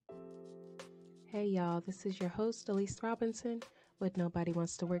Hey y'all, this is your host, Elise Robinson, with Nobody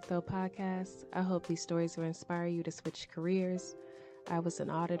Wants to Work Though podcast. I hope these stories will inspire you to switch careers. I was an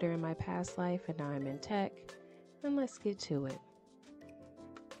auditor in my past life and now I'm in tech. And let's get to it.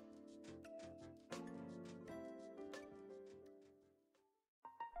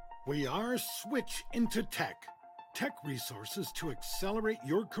 We are Switch into Tech. Tech resources to accelerate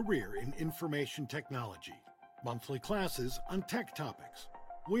your career in information technology. Monthly classes on tech topics.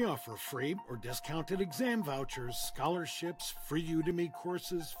 We offer free or discounted exam vouchers, scholarships, free Udemy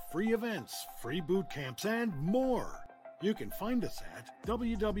courses, free events, free boot camps, and more. You can find us at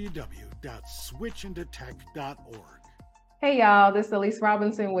www.switchintotech.org. Hey y'all, this is Elise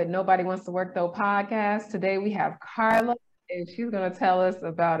Robinson with Nobody Wants to Work Though podcast. Today we have Carla, and she's going to tell us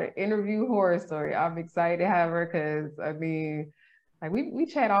about an interview horror story. I'm excited to have her because, we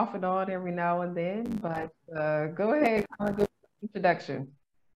chat off and on every now and then, but go ahead, Carla, give us an introduction.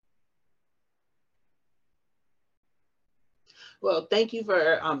 Well, thank you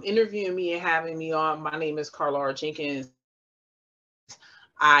for interviewing me and having me on. My name is Carla Jenkins.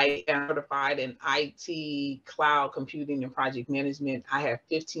 I am certified in IT, cloud computing, and project management. I have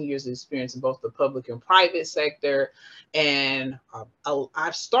 15 years of experience in both the public and private sector. And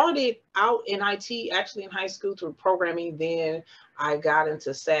I've started out in IT, actually in high school through programming. Then I got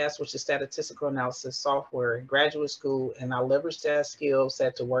into SAS, which is statistical analysis software, in graduate school. And I leveraged that skill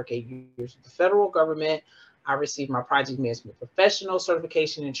set to work 8 years with the federal government. I received my project management professional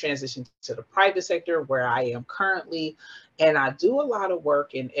certification and transitioned to the private sector where I am currently. And I do a lot of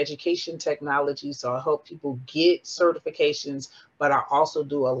work in education technology. So I help people get certifications, but I also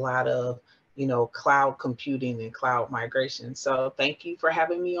do a lot of, cloud computing and cloud migration. So thank you for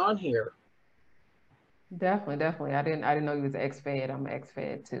having me on here. Definitely. I didn't know you was an ex-Fed. I'm an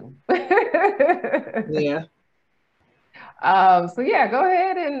ex-Fed too. Yeah. So yeah, go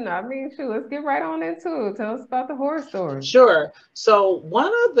ahead and let's get right on into it. Tell us about the horror story. Sure. So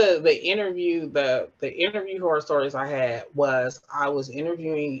one of the interview horror stories I had was I was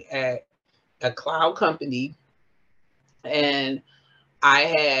interviewing at a cloud company, and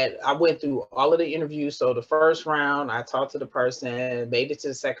I went through all of the interviews. So the first round, I talked to the person, made it to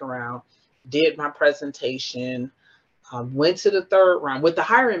the second round, did my presentation, went to the third round with the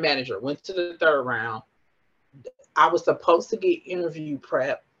hiring manager, went to the third round. I was supposed to get interview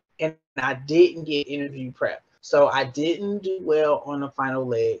prep and I didn't get interview prep. So I didn't do well on the final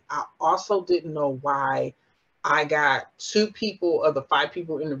leg. I also didn't know why I got 2 people of the 5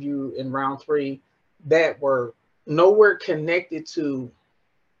 people interviewed in round 3 that were nowhere connected to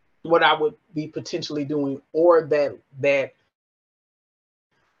what I would be potentially doing or that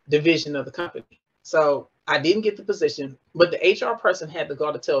division of the company. So I didn't get the position, but the HR person had the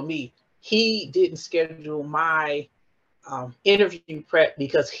gall to tell me he didn't schedule my interview prep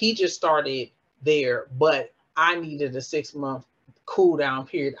because he just started there, but I needed a 6-month cool down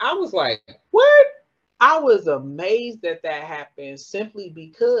period. I was like, what? I was amazed that happened simply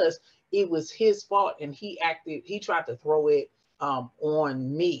because it was his fault and he tried to throw it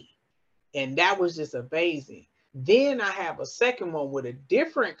on me. And that was just amazing. Then I have a second one with a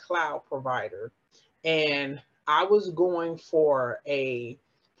different cloud provider, and I was going for a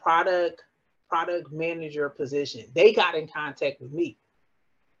product manager position. They got in contact with me.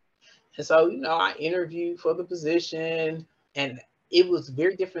 And so, I interviewed for the position, and it was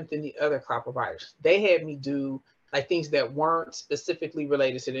very different than the other cloud providers. They had me do like things that weren't specifically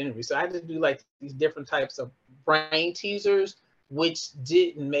related to the interview. So I had to do like these different types of brain teasers, which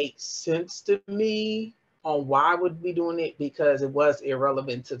didn't make sense to me on why I would be doing it because it was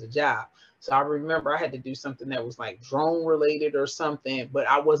irrelevant to the job. So I remember I had to do something that was like drone related or something, but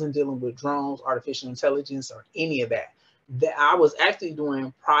I wasn't dealing with drones, artificial intelligence, or any of that. That I was actually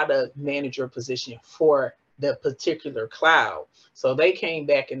doing product manager position for the particular cloud. So they came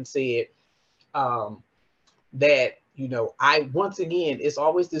back and said that, I, once again, it's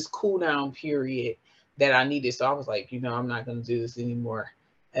always this cool down period that I needed. So I was like, I'm not going to do this anymore.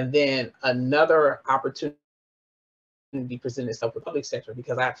 And then another opportunity presented itself with the public sector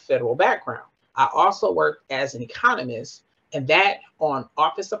because I have federal background. I also worked as an economist, and that on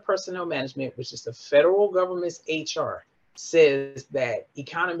Office of Personnel Management, which is the federal government's HR, says that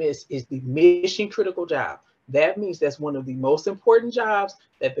economist is the mission critical job. That means that's one of the most important jobs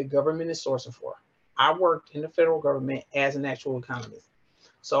that the government is sourcing for. I worked in the federal government as an actual economist.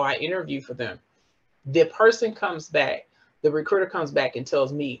 So I interviewed for them. The person comes back, the recruiter comes back and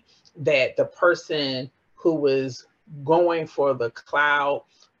tells me that the person who was going for the cloud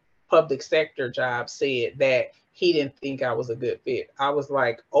public sector job said that he didn't think I was a good fit. I was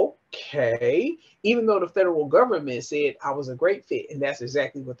like, okay, even though the federal government said I was a great fit, and that's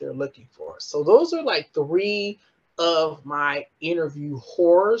exactly what they're looking for. So those are like 3 of my interview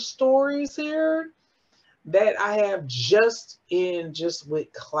horror stories here that I have just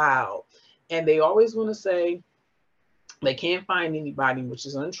with cloud. And they always want to say they can't find anybody, which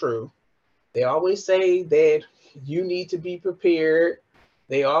is untrue. They always say that you need to be prepared.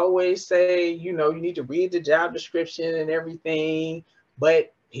 They always say, you need to read the job description and everything.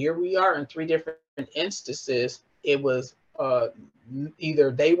 But here we are in 3 different instances. It was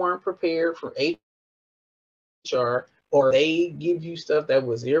either they weren't prepared for HR, or they give you stuff that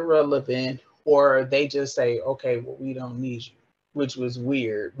was irrelevant, or they just say, okay, well, we don't need you, which was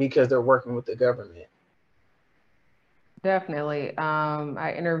weird because they're working with the government. Definitely.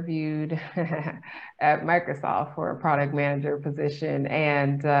 I interviewed at Microsoft for a product manager position,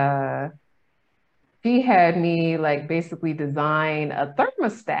 and she had me like basically design a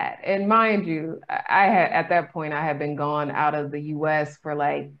thermostat. And mind you, I had at that point I had been gone out of the US for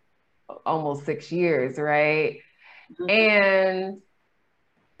like almost 6 years, right? Mm-hmm. And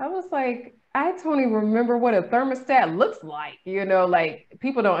I was like, I don't even remember what a thermostat looks like. Like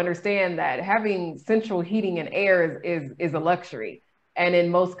people don't understand that having central heating and air is a luxury. And in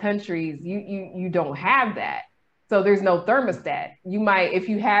most countries, you don't have that. So there's no thermostat. You might, if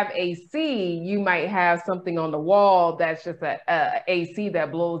you have AC, you might have something on the wall that's just a AC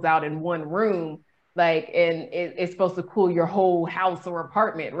that blows out in one room, like, and it's supposed to cool your whole house or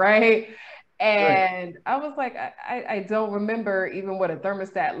apartment, right? And I was like, I don't remember even what a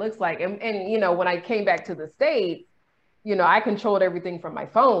thermostat looks like. And when I came back to the States, I controlled everything from my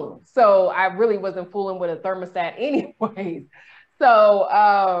phone. So I really wasn't fooling with a thermostat anyways. So,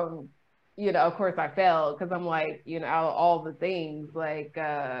 of course I failed because I'm like, all the things like,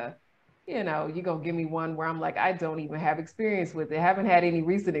 you're going to give me one where I'm like, I don't even have experience with it. I haven't had any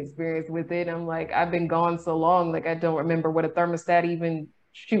recent experience with it. I'm like, I've been gone so long, like I don't remember what a thermostat even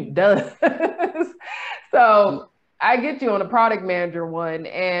does. So I get you on a product manager one,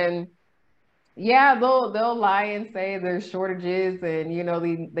 and yeah, they'll lie and say there's shortages and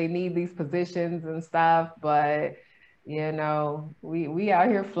they need these positions and stuff, but we out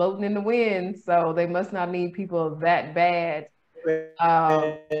here floating in the wind, so they must not need people that bad.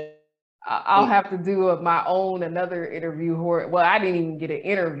 I'll have to do my own another interview. Well, I didn't even get an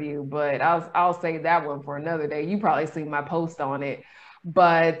interview, but I'll save that one for another day. You probably seen my post on it,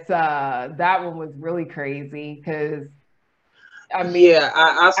 but that one was really crazy because I mean, yeah,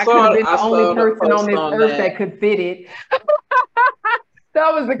 I I could have been the only saw person on this earth that could fit it.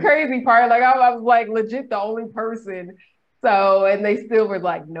 That was the crazy part. Like I was like legit the only person. So, and they still were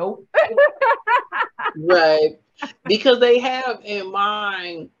like, nope. Right, because they have in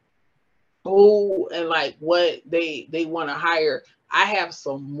mind who and like what they want to hire. I have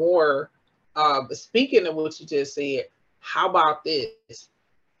some more. But speaking of what you just said, how about this?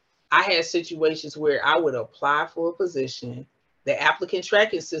 I had situations where I would apply for a position, the applicant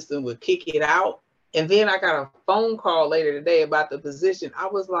tracking system would kick it out, and then I got a phone call later today about the position. I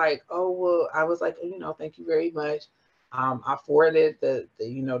was like, oh well, I was like, thank you very much. I forwarded the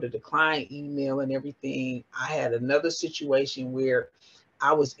decline email and everything. I had another situation where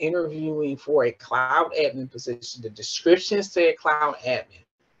I was interviewing for a cloud admin position. The description said cloud admin.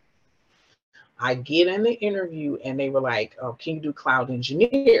 I get in the interview and they were like, oh, can you do cloud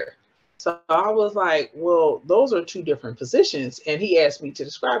engineer? So I was like, well, those are 2 different positions. And he asked me to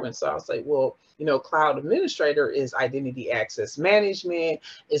describe it. So I was like, well, cloud administrator is identity access management.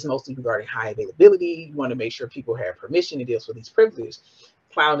 It's mostly regarding high availability. You want to make sure people have permission. It deals with these privileges.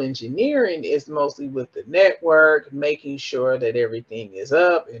 Cloud engineering is mostly with the network, making sure that everything is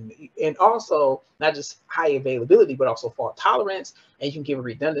up, and also not just high availability, but also fault tolerance. And you can give a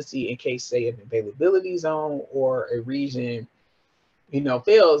redundancy in case, say, an availability zone or a region,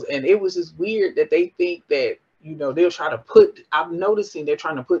 fails. And it was just weird that they think that, they'll try to put, I'm noticing they're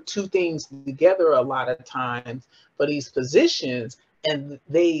trying to put 2 things together a lot of times for these positions, and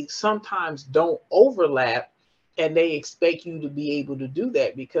they sometimes don't overlap. And they expect you to be able to do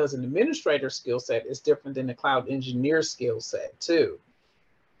that because an administrator skill set is different than the cloud engineer skill set too.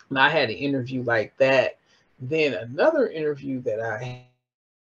 And I had an interview like that. Then another interview that I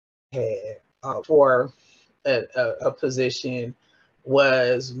had for a position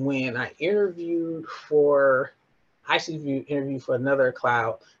was when I interviewed for, another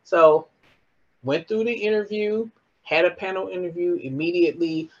cloud. So went through the interview, had a panel interview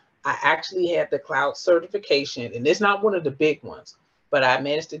immediately. I actually had the cloud certification, and it's not one of the big ones, but I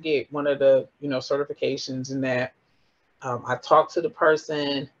managed to get one of the, certifications in that. I talked to the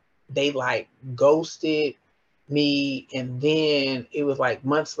person, they like ghosted me, and then it was like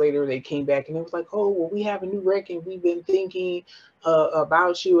months later they came back and it was like, oh, well, we have a new rec and we've been thinking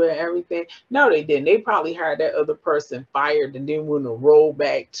about you and everything. No, they didn't. They probably hired that other person, fired, and then want to roll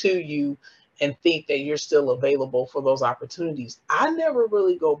back to you and think that you're still available for those opportunities. I never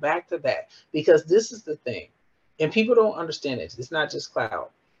really go back to that, because this is the thing, and people don't understand it. It's not just cloud.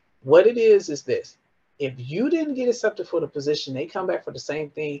 What it is this: if you didn't get accepted for the position, they come back for the same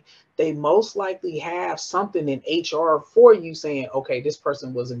thing. They most likely have something in HR for you saying, okay, this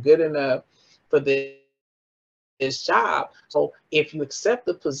person wasn't good enough for this job. So if you accept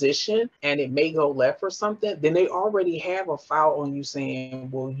the position and it may go left or something, then they already have a file on you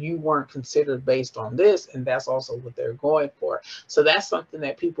saying, well, you weren't considered based on this. And that's also what they're going for. So that's something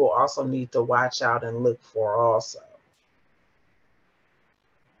that people also need to watch out and look for also.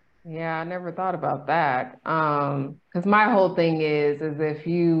 Yeah, I never thought about that. Because my whole thing is if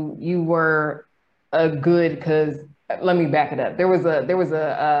you were a good, because let me back it up. There was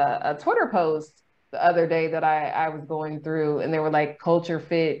a Twitter post the other day that I was going through, and they were like, culture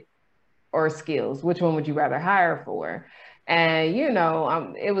fit or skills, which one would you rather hire for? And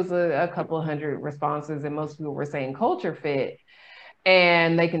it was a couple of hundred responses, and most people were saying culture fit,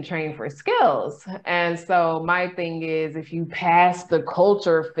 and they can train for skills. And so my thing is, if you pass the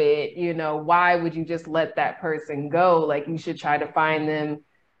culture fit, why would you just let that person go? Like, you should try to find them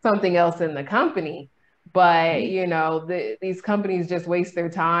something else in the company. But these companies just waste their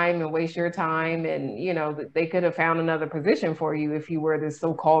time and waste your time, and they could have found another position for you if you were this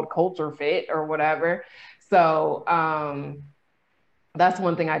so-called culture fit or whatever. So that's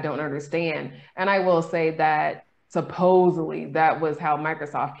one thing I don't understand. And I will say that supposedly that was how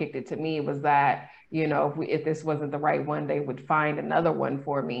Microsoft kicked it to me, was that, if this wasn't the right one, they would find another one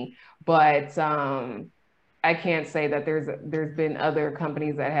for me. But I can't say that there's been other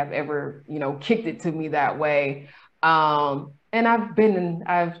companies that have ever, kicked it to me that way. And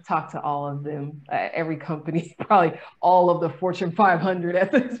I've talked to all of them, every company, probably all of the Fortune 500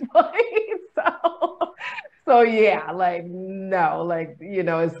 at this point. So yeah, like, no, like,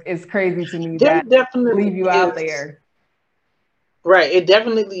 it's crazy to me There that definitely leave you out is. there. Right. It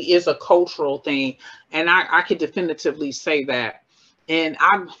definitely is a cultural thing. And I could definitively say that. And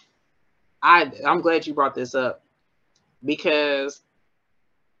I'm glad you brought this up, because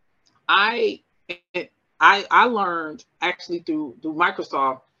I I learned actually through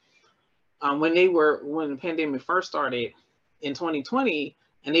Microsoft, when the pandemic first started in 2020,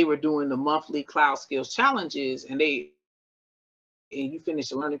 and they were doing the monthly cloud skills challenges, and you finish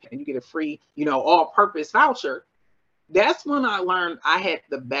the learning and you get a free, all purpose voucher. That's when I learned I had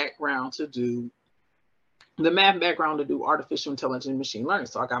the math background to do artificial intelligence and machine learning.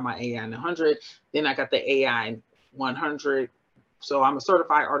 So I got my AI in 100, then I got the AI in 100. So I'm a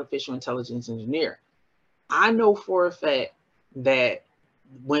certified artificial intelligence engineer. I know for a fact that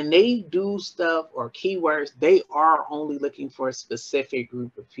when they do stuff or keywords, they are only looking for a specific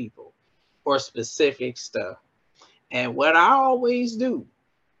group of people or specific stuff. And what I always do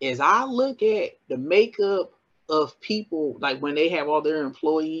is I look at the makeup of people, like when they have all their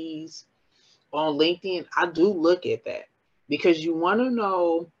employees on LinkedIn. I do look at that, because you want to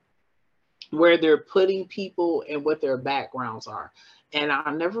know where they're putting people and what their backgrounds are. And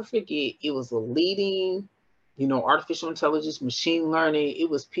I'll never forget, it was a leading, artificial intelligence, machine learning. It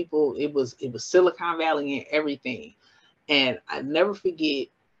was people, it was Silicon Valley and everything. And I never forget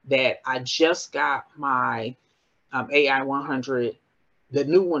that I just got my AI 100. The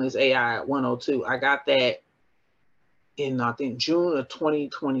new one is AI 102. I got that in, I think, June of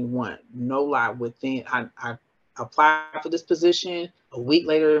 2021. No lie, I applied for this position. A week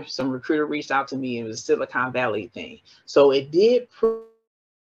later, some recruiter reached out to me, and it was a Silicon Valley thing. So it did prove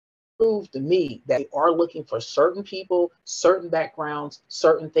to me that they are looking for certain people, certain backgrounds,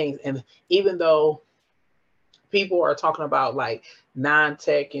 certain things. And even though people are talking about like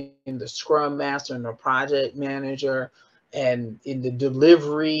non-tech and the scrum master and the project manager and in the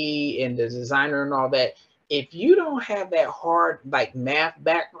delivery and the designer and all that, if you don't have that hard like math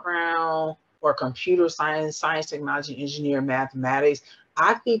background or computer science, technology, engineer, mathematics,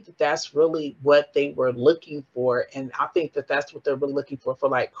 I think that that's really what they were looking for. And I think that that's what they're really looking for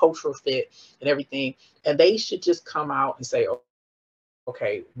like cultural fit and everything. And they should just come out and say,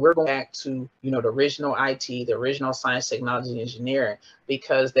 okay, we're going back to, the original IT, the original science, technology, engineering,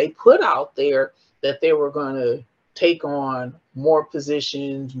 because they put out there that they were going to take on more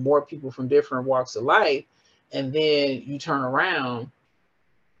positions, more people from different walks of life. And then you turn around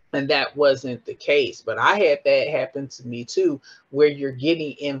and that wasn't the case. But I had that happen to me too, where you're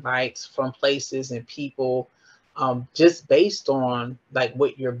getting invites from places and people just based on like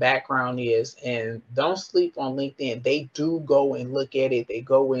what your background is. And don't sleep on LinkedIn. They do go and look at it. They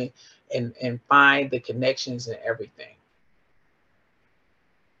go in and find the connections and everything.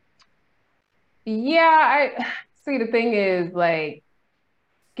 Yeah, I see. The thing is, like,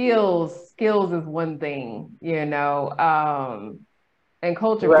 skills is one thing, and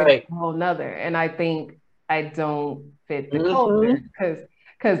culture fits Right. a whole nother. And I think I don't fit the Mm-hmm. culture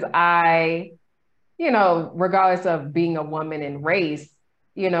because regardless of being a woman and race,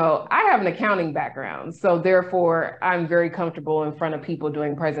 I have an accounting background. So therefore, I'm very comfortable in front of people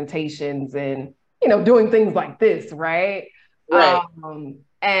doing presentations and, doing things like this, right? Right.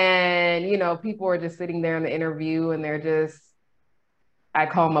 And, people are just sitting there in the interview and I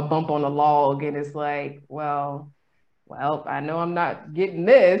call them a bump on the log. And it's like, well, I know I'm not getting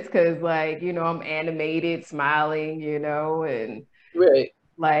this because, like, I'm animated, smiling, and Right.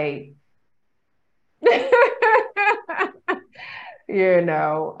 like,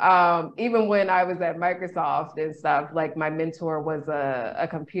 even when I was at Microsoft and stuff, like my mentor was a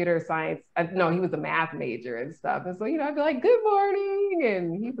computer science, no, he was a math major and stuff. And so, I'd be like, good morning.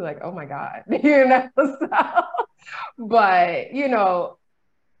 And he'd be like, oh my God, so, but,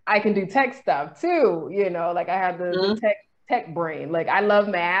 I can do tech stuff too, like I have the Mm-hmm. tech brain. Like I love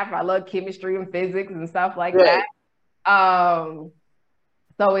math, I love chemistry and physics and stuff like Right. that.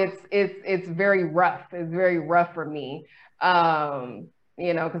 So it's very rough. It's very rough for me. Because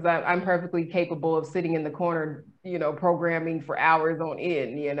I'm perfectly capable of sitting in the corner, programming for hours on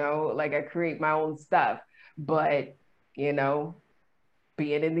end, like I create my own stuff. But,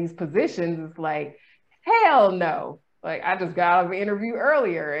 being in these positions, it's like, hell no. Like I just got out of an interview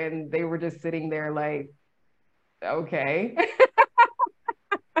earlier and they were just sitting there like, okay.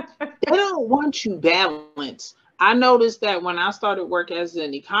 They don't want you balanced. I noticed that when I started work as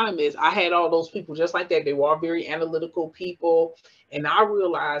an economist, I had all those people just like that. They were all very analytical people. And I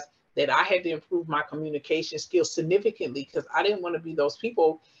realized that I had to improve my communication skills significantly because I didn't want to be those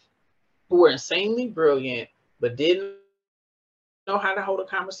people who were insanely brilliant, but didn't know how to hold a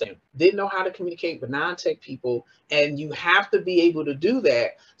conversation, didn't know how to communicate with non-tech people, and you have to be able to do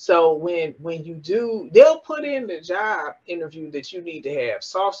that. So when you do, they'll put in the job interview that you need to have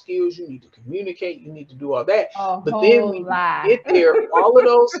soft skills, you need to communicate, you need to do all that. A But then whole when you lot. get there, all of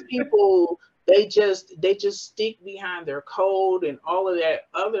those people, they just stick behind their code and all of that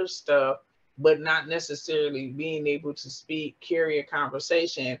other stuff, but not necessarily being able to speak, carry a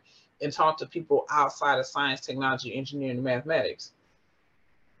conversation, and talk to people outside of science, technology, engineering, and mathematics.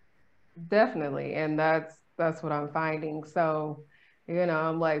 Definitely. And that's what I'm finding. So,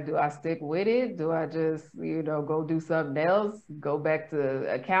 I'm like, do I stick with it? Do I just, go do something else, go back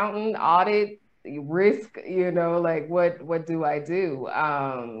to accounting, audit, risk, like what do I do?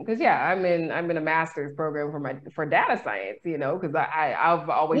 Because yeah, I'm in a master's program for data science, because I've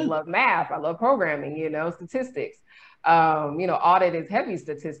always Yeah. loved math. I love programming, statistics. Audit is heavy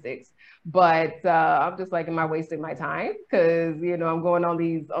statistics. But I'm just like, am I wasting my time? Because I'm going on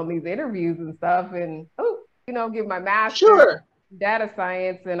these interviews and stuff, and get my master's Sure. data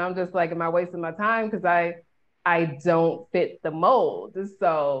science, and I'm just like, am I wasting my time? Because I don't fit the mold.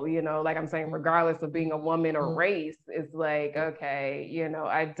 So like I'm saying, regardless of being a woman or race, it's like, okay,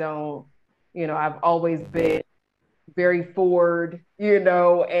 I don't, I've always been very forward,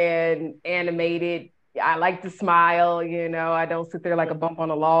 and animated. I like to smile, I don't sit there like a bump on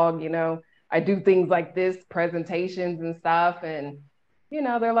a log, I do things like this, presentations and stuff. And,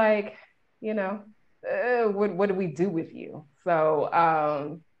 they're like, you know, what do we do with you? So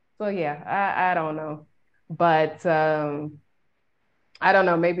yeah, I don't know. But I don't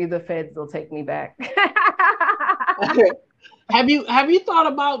know, maybe the feds will take me back. Have you thought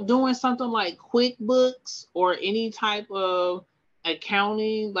about doing something like QuickBooks or any type of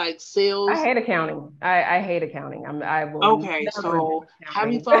accounting like I sales? hate accounting. I hate accounting. I will Okay, never do so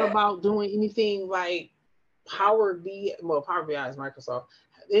have you accounting. thought about doing anything like Power BI is Microsoft.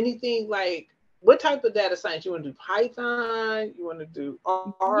 Anything like what type of data science you want to do? Python? You want to do R?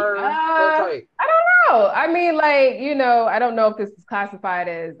 What Yeah, type? I don't know. I mean, like, I don't know if this is classified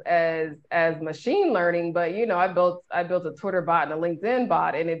as machine learning, but I built a Twitter bot and a LinkedIn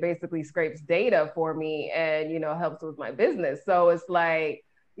bot, and it basically scrapes data for me and helps with my business. So it's like,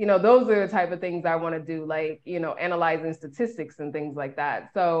 those are the type of things I want to do, like, analyzing statistics and things like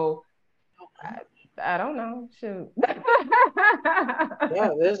that. So I don't know. Shoot. Yeah,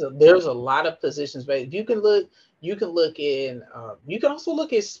 there's a lot of positions, but you can look in you can also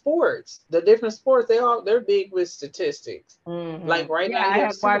look at sports. The different sports they're big with statistics. Hmm. Like right Yeah, now I you have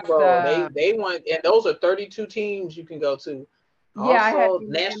had Super watched Bowl. They want, and those are 32 teams you can go to. Yeah, I had Also,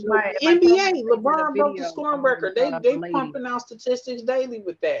 in national my program, NBA, they did a LeBron broke the video scoring on record. the They lady. pumping out statistics daily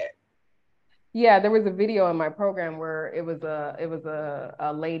with that. Yeah, there was a video in my program where it was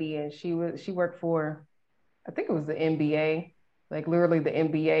a lady, and she worked for, I think it was the NBA, like literally the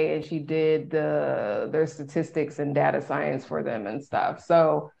NBA, and she did their statistics and data science for them and stuff.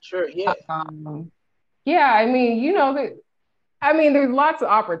 So Sure, yeah. yeah, I mean, there's lots of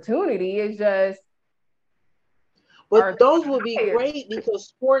opportunity. It's just But are those would be hired. great because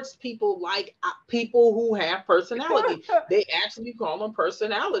sports people like people who have personality. They actually call them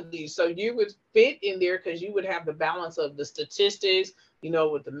personalities. So you would fit in there because you would have the balance of the statistics,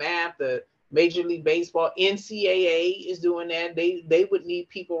 with the math, the Major League Baseball, NCAA is doing that. They would need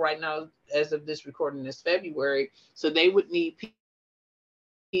people right now, as of this recording this February. So they would need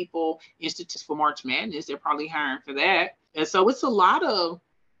people in statistics for March Madness. They're probably hiring for that. And so it's a lot of,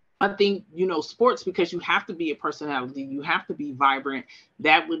 I think, sports, because you have to be a personality, you have to be vibrant.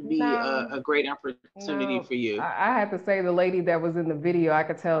 That would be No, a great opportunity no. for you. I have to say the lady that was in the video, I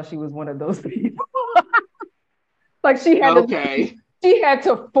could tell she was one of those people. Like Okay. she had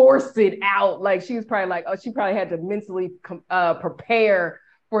to force it out. Like she was probably like, oh, she probably had to mentally prepare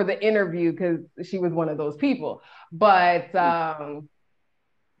for the interview because she was one of those people. But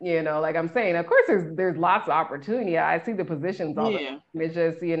like I'm saying, of course there's lots of opportunity. I see the positions all the Yeah. time. It's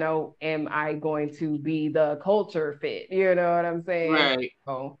just, am I going to be the culture fit? You know what I'm saying? Right.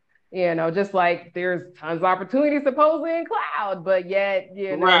 So, just like there's tons of opportunities supposedly in cloud, but yet,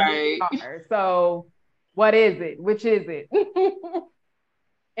 Right. so what is it? Which is it?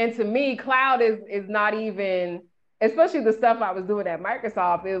 And to me, cloud is not even, especially the stuff I was doing at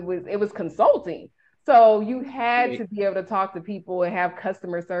Microsoft, it was consulting. So you had to be able to talk to people and have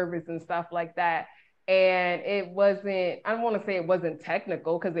customer service and stuff like that. And it wasn't, I don't want to say it wasn't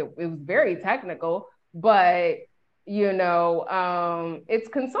technical because it was very technical, but it's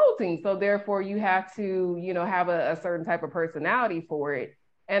consulting. So therefore you have to, have a certain type of personality for it.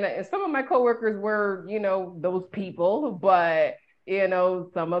 And some of my coworkers were, those people, but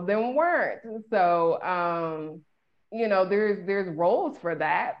some of them weren't. So there's roles for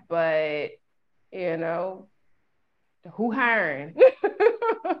that, but who hiring?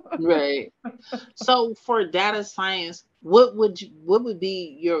 Right. So for data science, what would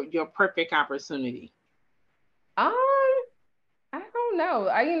be your perfect opportunity? um I don't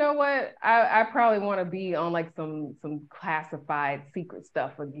know. You know what? I probably want to be on like some classified secret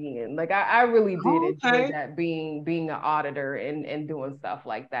stuff again. Like I really did enjoy Okay. that, being an auditor and doing stuff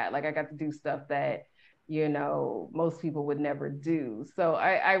like that. Like I got to do stuff that most people would never do. So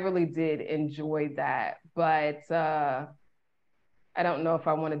I really did enjoy that. But I don't know if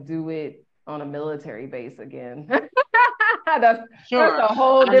I want to do it on a military base again. that's that's Sure. a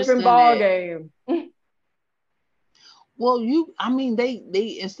whole I different understand ball that. game. Well, I mean,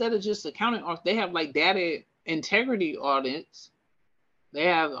 they instead of just accounting audits, they have like data integrity audits. They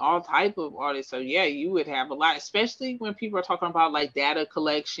have all type of audits. So yeah, you would have a lot, especially when people are talking about like data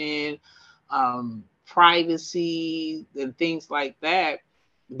collection, privacy, and things like that.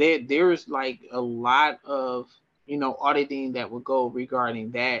 There's like a lot of auditing that would go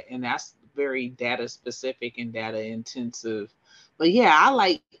regarding that, and that's very data specific and data intensive. But yeah, I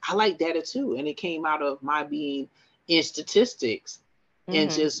like data too, and it came out of my being in statistics and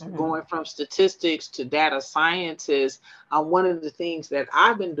just going from statistics to data scientists. One of the things that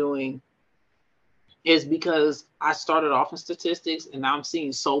I've been doing is because I started off in statistics and I'm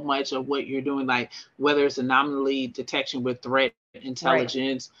seeing so much of what you're doing, like whether it's anomaly detection with threat Right.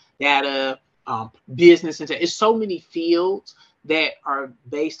 intelligence, data, business, it's so many fields that are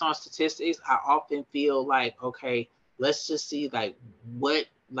based on statistics. I often feel like, okay, let's just see what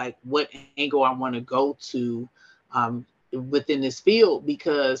angle I want to go to within this field,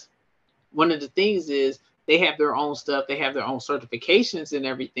 because one of the things is they have their own stuff, they have their own certifications and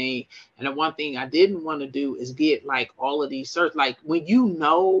everything. And the one thing I didn't want to do is get like all of these certs. Like when and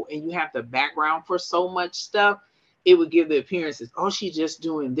you have the background for so much stuff, it would give the appearances, oh, she's just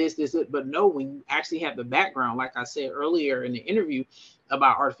doing this. But no, when you actually have the background, like I said earlier in the interview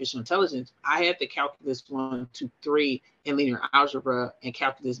about artificial intelligence, I had the calculus 1, 2, 3 in linear algebra and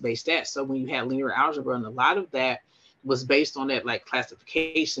calculus based stats. So when you had linear algebra, and a lot of that was based on that like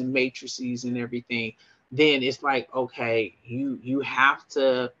classification matrices and everything, then it's like, okay, you have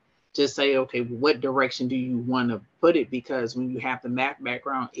to just say, okay, what direction do you want to put it? Because when you have the math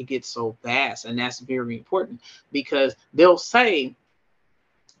background, it gets so vast, and that's very important, because they'll say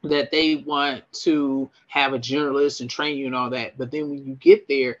that they want to have a generalist and train you and all that, but then when you get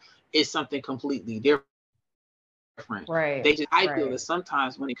there, it's something completely different. Right. I feel that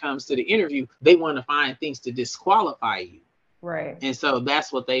sometimes when it comes to the interview, they want to find things to disqualify you. Right. And so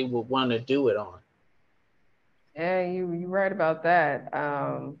that's what they would want to do it on. Yeah, you right about that.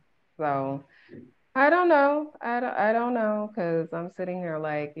 So I don't know. I don't know because I'm sitting here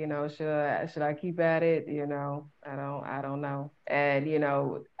like, should I keep at it? I don't know. And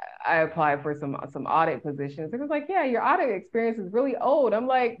I applied for some audit positions. It was like, yeah, your audit experience is really old. I'm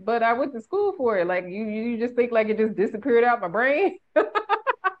like, but I went to school for it. Like you just think like it just disappeared out my brain.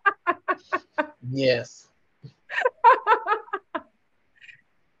 Yes.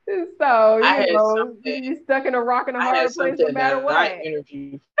 So, I had you stuck in a rock and a I had hard place no something matter that I what.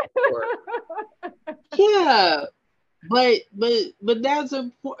 interviewed for. Yeah, but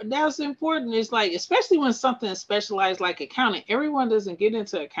that's important. It's like, especially when something specialized like accounting, everyone doesn't get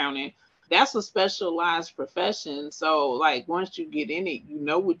into accounting. That's a specialized profession. So like once you get in it, you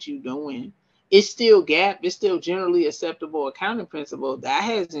know what you're doing. It's still GAP. It's still generally acceptable accounting principle. That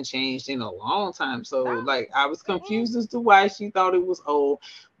hasn't changed in a long time. So like I was confused as to why she thought it was old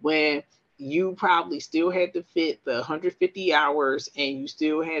when you probably still had to fit the 150 hours and you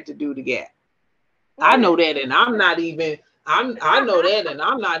still had to do the GAP. I know that, and I'm not even. I know that, and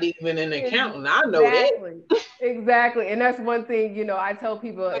I'm not even an accountant. I know that. Exactly. And that's one thing, I tell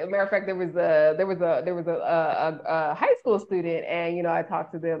people, as a matter of fact, there was a high school student, and I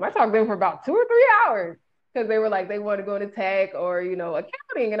talked to them. I talked to them for about 2 or 3 hours because they were like they wanted to go into tech or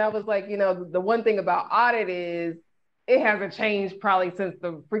accounting. And I was like, the one thing about audit is it hasn't changed probably since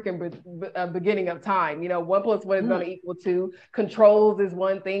the freaking beginning of time. 1 + 1 is going to equal 2. Controls is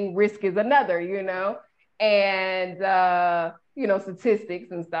one thing, risk is another, and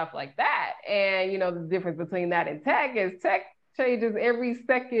statistics and stuff like that. And the difference between that and tech is tech changes every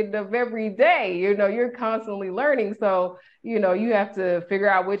second of every day. You're constantly learning. So, you have to figure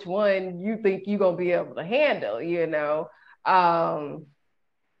out which one you think you're gonna be able to handle,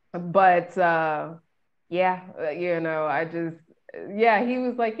 but yeah, I just yeah, he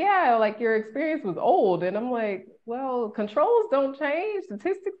was like, yeah, like your experience was old. And I'm like, well, controls don't change,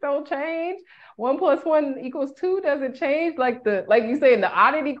 statistics don't change. 1 + 1 = 2 doesn't change. Like you say in the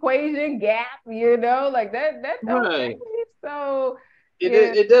audit equation, gap, like that don't Right. change. So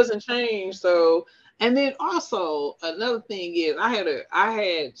It doesn't change. So, and then also another thing is I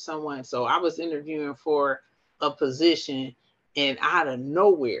had someone. So I was interviewing for a position, and out of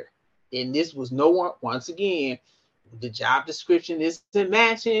nowhere, and this was no one. Once again, the job description isn't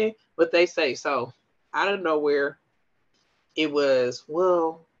matching what they say. So out of nowhere, it was,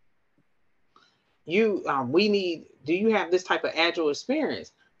 well, we need, do you have this type of agile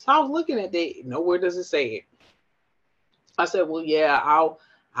experience? So I was looking at that, nowhere does it say it. I said, well, yeah,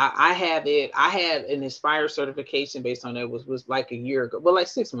 I have it. I had an Inspire certification based on that, was like a year ago, but like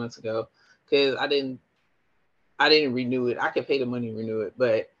 6 months ago, because I didn't renew it. I could pay the money and renew it,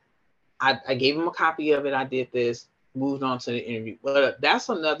 but I gave him a copy of it. I did this, moved on to the interview. But that's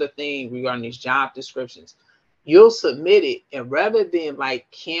another thing regarding these job descriptions. You'll submit it, and rather than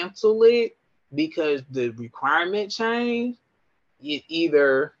like cancel it because the requirement changed,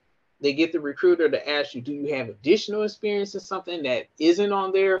 either they get the recruiter to ask you, do you have additional experience in something that isn't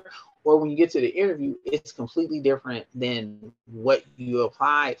on there? Or when you get to the interview, it's completely different than what you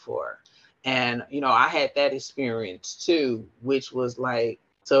applied for. And, I had that experience too, which was like,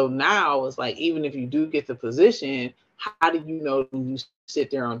 so now it's like, even if you do get the position, how do you know when you sit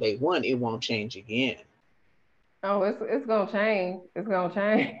there on day one, it won't change again? Oh, it's gonna change. It's gonna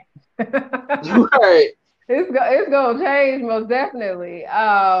change. Right. It's gonna change most definitely.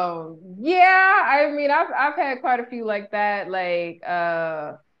 Yeah, I mean, I've had quite a few like that. Like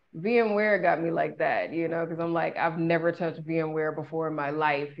VMware got me like that, because I'm like, I've never touched VMware before in my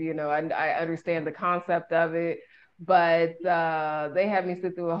life. I understand the concept of it, but they had me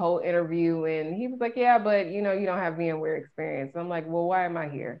sit through a whole interview, and he was like, yeah, but you don't have VMware experience. I'm like, well, why am I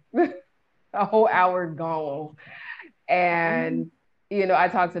here? A whole hour gone. And I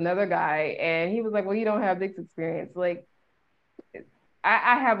talked to another guy, and he was like, well, you don't have this experience. Like,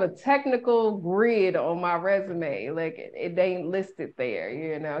 I have a technical grid on my resume. Like, it ain't listed there.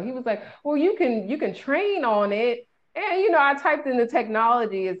 He was like, well, you can train on it. And I typed in the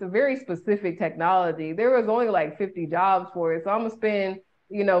technology. It's a very specific technology. There was only like 50 jobs for it. So I'm gonna spend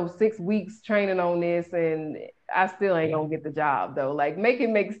 6 weeks training on this, and I still ain't gonna get the job though. Like, make it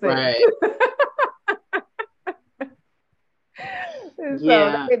make sense. Right. So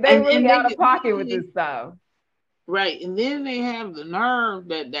Yeah. they really and out of pocket with this stuff. Right. And then they have the nerve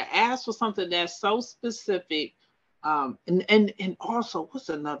that ask for something that's so specific. And also, what's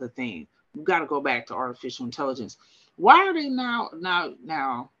another thing? We've got to go back to artificial intelligence. Why are they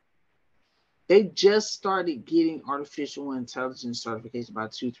now they just started getting artificial intelligence certification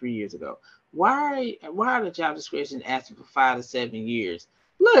about 2-3 years ago. why are the job description asking for 5 to 7 years?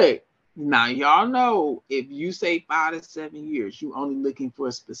 Look, now y'all know if you say 5 to 7 years, you only looking for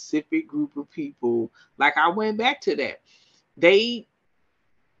a specific group of people. Like I went back to that. They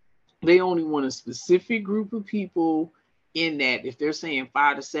only want a specific group of people in that. If they're saying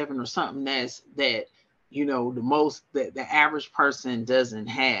 5 to 7 or something that the most that the average person doesn't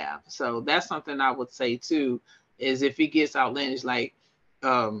have. So that's something I would say too, is if it gets outlandish, like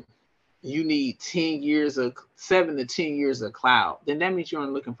you need 10 years of 7 to 10 years of cloud, then that means you're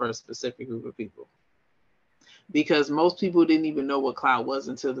only looking for a specific group of people. Because most people didn't even know what cloud was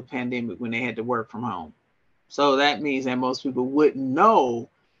until the pandemic when they had to work from home. So that means that most people wouldn't know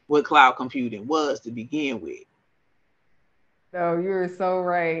what cloud computing was to begin with. No, you're so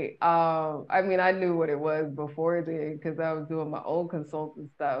right. I mean, I knew what it was before then because I was doing my own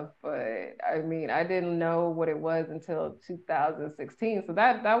consultant stuff, but I mean, I didn't know what it was until 2016. So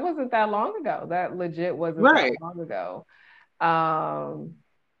that wasn't that long ago. That legit wasn't Right. that long ago.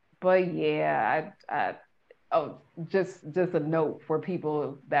 But yeah, just a note for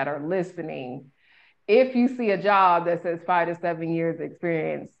people that are listening. If you see a job that says 5 to 7 years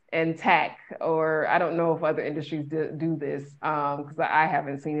experience in tech, or I don't know if other industries do this, because I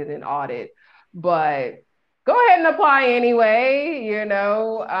haven't seen it in audit, but go ahead and apply anyway.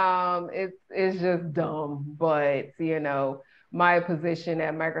 It's just dumb, but my position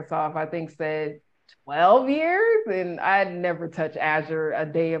at Microsoft, I think, said 12 years, and I'd never touched Azure a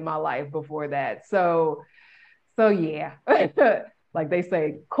day in my life before that. So yeah. Like they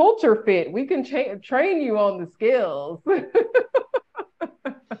say, culture fit. We can train you on the skills.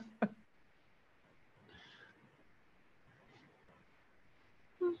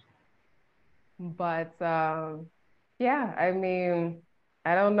 But yeah, I mean,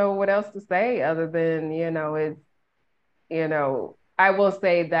 I don't know what else to say other than, I will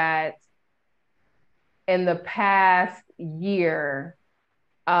say that in the past year,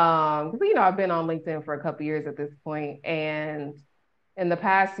 because I've been on LinkedIn for a couple years at this point, and in the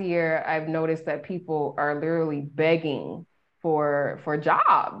past year, I've noticed that people are literally begging for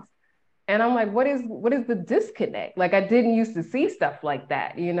jobs. And I'm like, what is the disconnect? Like, I didn't used to see stuff like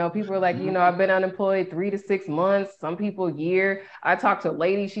that. People are like, I've been unemployed 3 to 6 months, some people year. I talked to a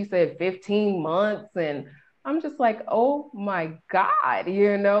lady, she said 15 months. And I'm just like, oh my God,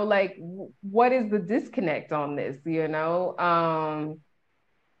 like, what is the disconnect on this, But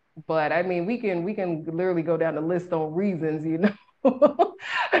I mean, we can literally go down the list on reasons,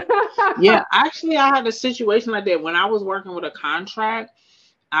 Yeah, actually, I had a situation like that when I was working with a contract.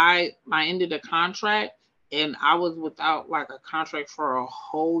 I ended a contract and I was without like a contract for a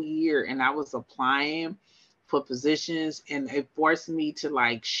whole year, and I was applying for positions, and it forced me to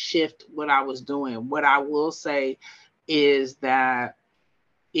like shift what I was doing. What I will say is that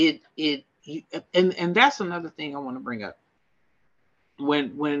and that's another thing I want to bring up.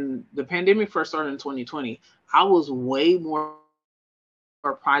 When the pandemic first started in 2020, I was way more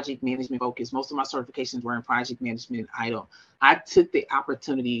project management focused. Most of my certifications were in project management. I took the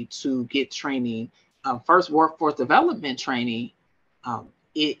opportunity to get training, first workforce development training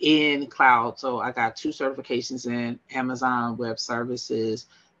in cloud. So I got 2 certifications in Amazon Web Services,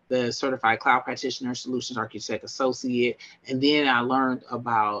 the Certified Cloud Practitioner Solutions Architect Associate, and then I learned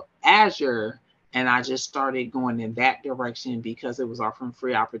about Azure. And I just started going in that direction because it was offering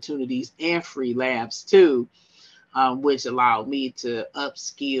free opportunities and free labs too, which allowed me to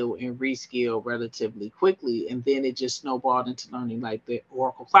upskill and reskill relatively quickly. And then it just snowballed into learning like the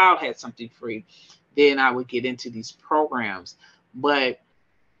Oracle Cloud had something free. Then I would get into these programs. But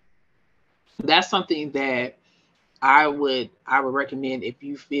that's something that I would recommend. If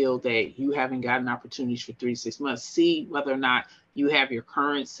you feel that you haven't gotten opportunities for 3 to 6 months, see whether or not you have your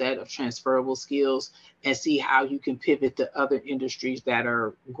current set of transferable skills and see how you can pivot to other industries that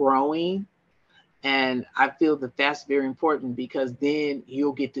are growing. And I feel that that's very important because then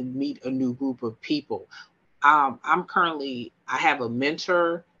you'll get to meet a new group of people. I have a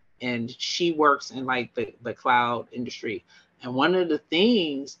mentor, and she works in like the cloud industry. And one of the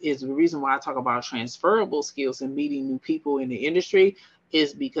things is the reason why I talk about transferable skills and meeting new people in the industry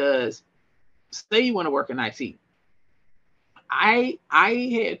is because say you want to work in IT. I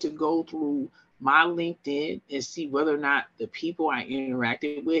had to go through my LinkedIn and see whether or not the people I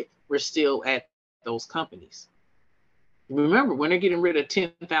interacted with were still at those companies. Remember, when they're getting rid of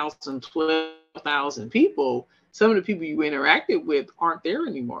 10,000, 12,000 people, some of the people you interacted with aren't there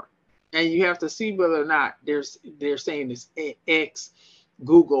anymore. And you have to see whether or not they're saying it's X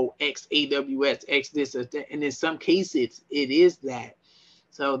Google, X AWS, X this, or that. And in some cases, it is that.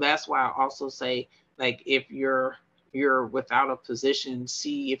 So that's why I also say, like, if you're you're without a position,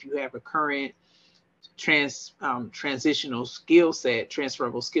 see if you have a current transferable skill set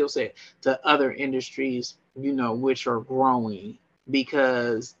to other industries, which are growing,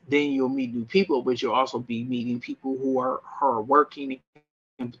 because then you'll meet new people, but you'll also be meeting people who are working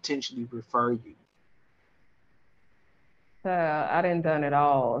and potentially refer you. I done done it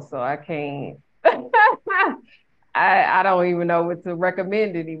all, so I can't. I don't even know what to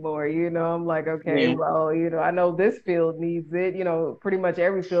recommend anymore. I'm like, okay, Yeah. well, I know this field needs it. Pretty much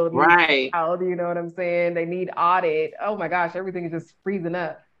every field needs Right. cloud, you know what I'm saying? They need audit. Oh my gosh, everything is just freezing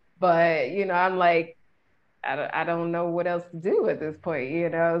up. But, I'm like, I don't know what else to do at this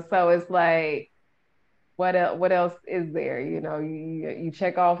point, So it's like, what else is there? You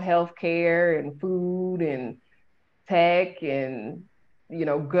check off healthcare and food and tech and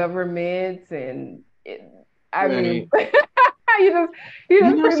government and I mean Right. you just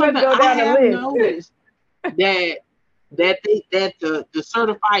pretty much Something go I down the have list. noticed that the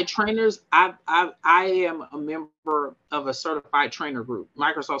certified trainers, I am a member of a certified trainer group,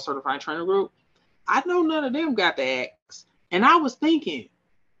 Microsoft certified trainer group. I know none of them got the X. And I was thinking,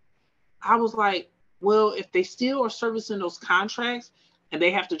 I was like, well, if they still are servicing those contracts and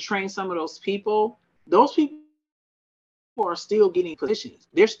they have to train some of those people are still getting positions.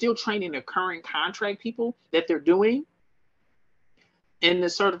 They're still training the current contract people that they're doing in the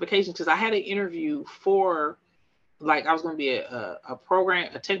certification. Because I had an interview for, like, I was going to be a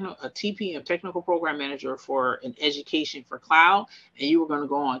TPM, technical program manager, for an education for cloud, and you were going to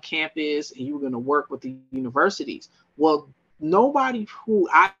go on campus and you were going to work with the universities. Well, nobody who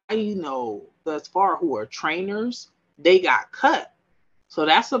I know thus far who are trainers, they got cut. So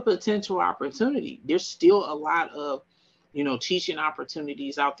that's a potential opportunity. There's still a lot of teaching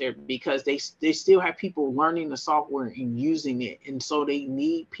opportunities out there, because they still have people learning the software and using it, and so they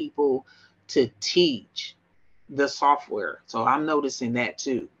need people to teach the software. So I'm noticing that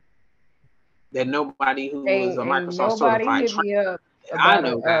too, that nobody who was a Microsoft certified trainer,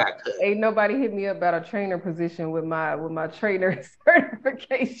 ain't nobody hit me up about a trainer position with my trainer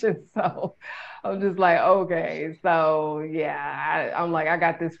certification. So I'm just like, okay, so yeah, I'm like, I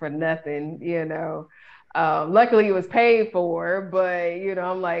got this for nothing, luckily it was paid for, but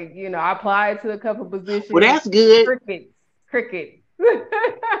I'm like, I applied to a couple positions. Well, that's good. Crickets.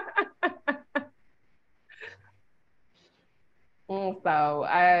 So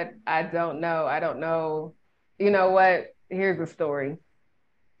I don't know. I don't know. You know what? Here's the story.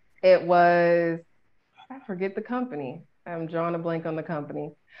 It was, I forget the company. I'm drawing a blank on the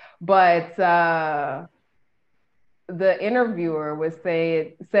company. But the interviewer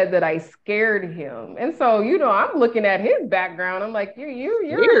said that I scared him. And so, I'm looking at his background. I'm like,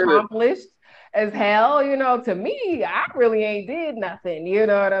 you're accomplished as hell. To me, I really ain't did nothing. You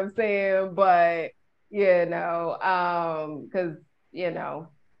know what I'm saying? But, because,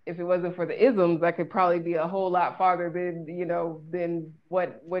 if it wasn't for the isms, I could probably be a whole lot farther than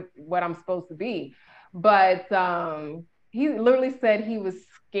what I'm supposed to be. But he literally said he was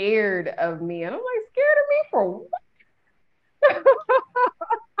scared of me. And I'm like, scared of me for what?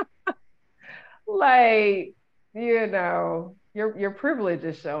 Like, your privilege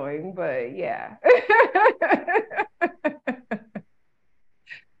is showing, but yeah.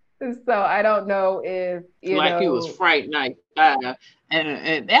 So I don't know if he was frightened,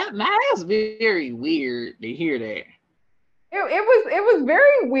 and that's very weird to hear that. It was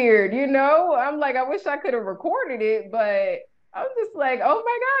very weird, I'm like, I wish I could have recorded it, but I'm just like, oh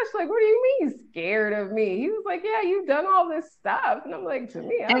my gosh, like, what do you mean scared of me? He was like, yeah, you've done all this stuff. And I'm like, to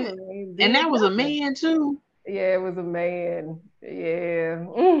me, I really and that was nothing. A man too. Yeah, it was a man. Yeah.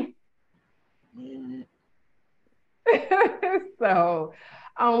 So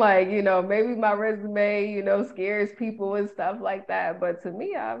I'm like, maybe my resume, scares people and stuff like that. But to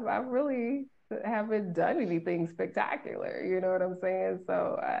me, I really haven't done anything spectacular. You know what I'm saying?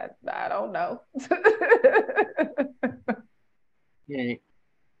 So I don't know. Yeah.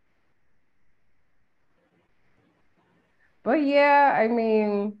 But yeah, I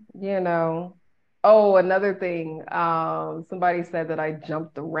mean, Oh, another thing. Somebody said that I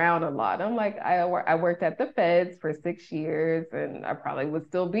jumped around a lot. I'm like, I worked at the feds for 6 years, and I probably would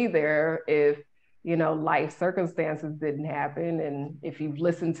still be there if, life circumstances didn't happen. And if you've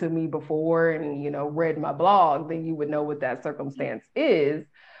listened to me before and, read my blog, then you would know what that circumstance is.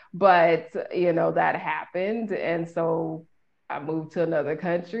 But, that happened. And so I moved to another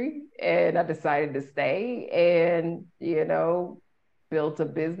country and I decided to stay and, built a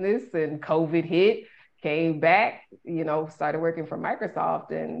business, and COVID hit, came back, started working for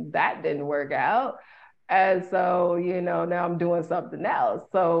Microsoft, and that didn't work out. And so, now I'm doing something else.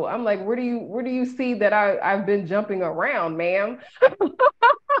 So I'm like, where do you see that I've been jumping around, ma'am?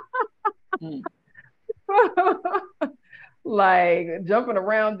 Mm. Like jumping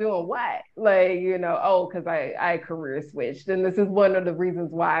around doing what? Like, because I career switched. And this is one of the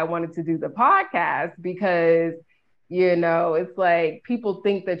reasons why I wanted to do the podcast because, it's like people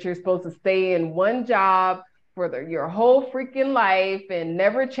think that you're supposed to stay in one job for your whole freaking life and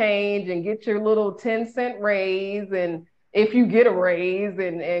never change and get your little 10-cent raise. And if you get a raise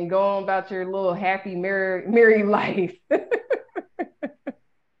and go on about your little happy, merry life.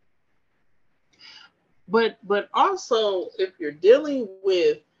 But also if you're dealing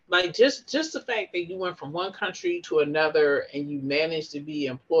with like just the fact that you went from one country to another and you managed to be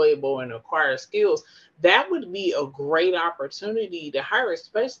employable and acquire skills, that would be a great opportunity to hire,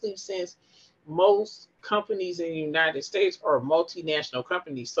 especially since most companies in the United States are multinational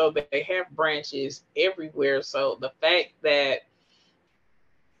companies, so they have branches everywhere. So the fact that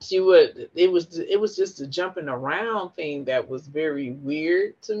it was just a jumping around thing that was very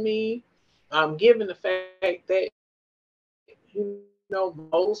weird to me, given the fact that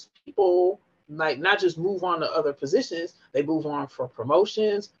most people like not just move on to other positions, they move on for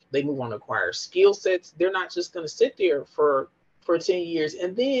promotions, they move on to acquire skill sets. They're not just going to sit there for 10 years.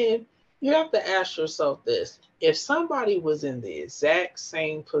 And then you have to ask yourself this: if somebody was in the exact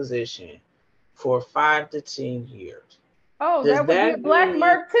same position for 5 to 10 years, Oh, does that would be a that black mean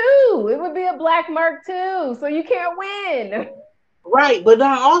mark too. It would be a black mark too. So you can't win. right? But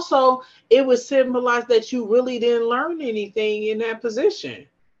then also it would symbolize that you really didn't learn anything in that position.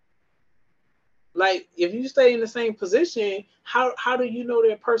 Like if you stay in the same position, how do you know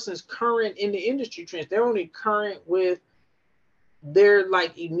that person's current in the industry trends? They're only current with their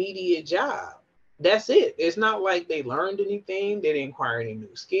like immediate job. That's it. It's not like they learned anything. They didn't acquire any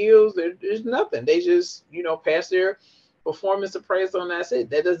new skills. There's nothing. They just pass their performance appraisal and that's it.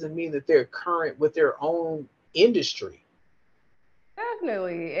 That doesn't mean that they're current with their own industry.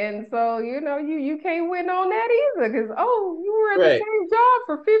 Definitely. And so, you can't win on that either because, you were at the Right. same job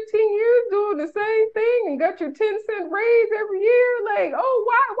for 15 years doing the same thing and got your 10-cent raise every year. Like,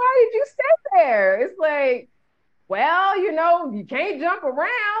 why did you stay there? It's like, well, you can't jump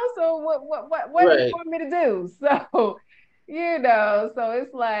around. So what do you Right. want me to do? So, so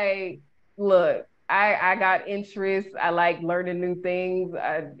it's like, look, I got interests. I like learning new things.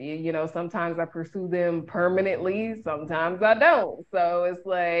 Sometimes I pursue them permanently. Sometimes I don't. So it's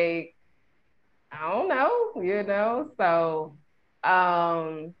like, I don't know, So,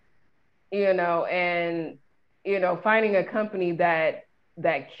 um, and finding a company that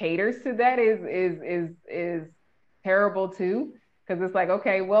caters to that is terrible too, because it's like,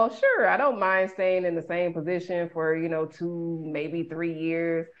 okay, well, sure, I don't mind staying in the same position for 2, maybe 3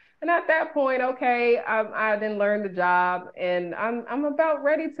 years, and at that point, okay, I then learn the job, and I'm about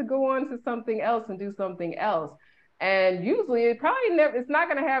ready to go on to something else and do something else. And usually it probably never, it's not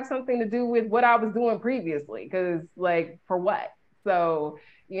going to have something to do with what I was doing previously, because like, for what? So,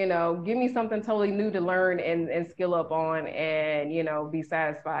 give me something totally new to learn and skill up on and, be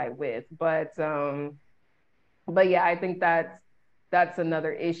satisfied with. But yeah, I think that's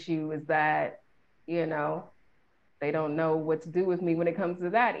another issue is that, you know, they don't know what to do with me when it comes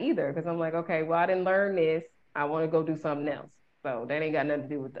to that either. Cause I'm like, okay, well, I didn't learn this. I want to go do something else. So that ain't got nothing to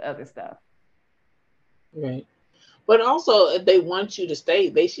do with the other stuff. Right. But also, if they want you to stay,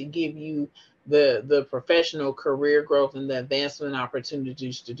 they should give you the professional career growth and the advancement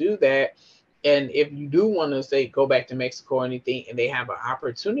opportunities to do that. And if you do want to say go back to Mexico or anything, and they have an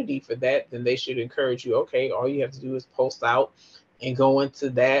opportunity for that, then they should encourage you. Okay, all you have to do is post out and go into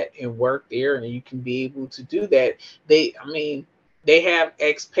that and work there, and you can be able to do that. I mean, they have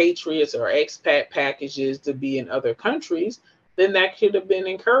expatriates or expat packages to be in other countries. Then that could have been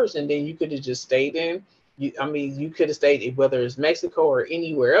encouraged, and then you could have just stayed in you could have stayed, whether it's Mexico or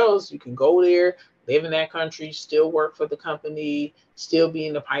anywhere else, you can go there, live in that country, still work for the company, still be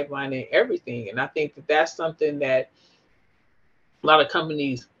in the pipeline and everything. And I think that that's something that a lot of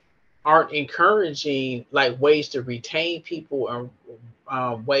companies aren't encouraging, like ways to retain people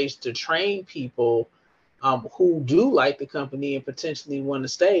and ways to train people who do like the company and potentially want to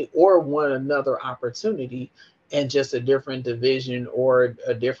stay or want another opportunity in just a different division or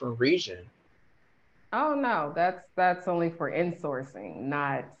a different region. Oh no, that's only for insourcing,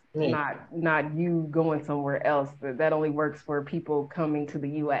 not you going somewhere else. That only works for people coming to the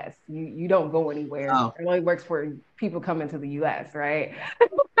US. You don't go anywhere. Oh, It only works for people coming to the US, right?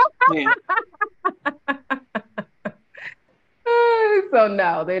 yeah. So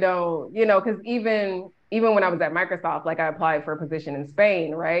no, they don't, because even when I was at Microsoft, like I applied for a position in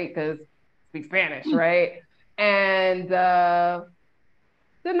Spain, right? Because speak Spanish, right? And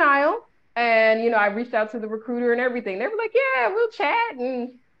denial. And, I reached out to the recruiter and everything. They were like, yeah, we'll chat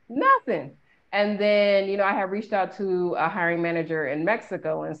and nothing. And then, I had reached out to a hiring manager in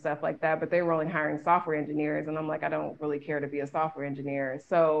Mexico and stuff like that, but they were only hiring software engineers. And I'm like, I don't really care to be a software engineer.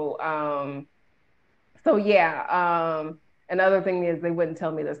 So yeah. Another thing is they wouldn't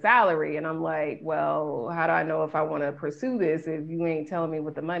tell me the salary. And I'm like, well, how do I know if I want to pursue this if you ain't telling me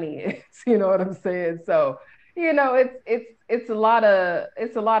what the money is? You know what I'm saying? So, it's a lot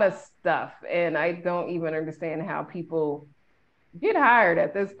of stuff. And I don't even understand how people get hired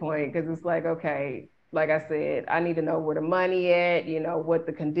at this point, because it's like, okay, like I said, I need to know where the money at, what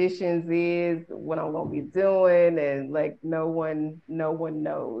the conditions is, what I'm gonna be doing, and like no one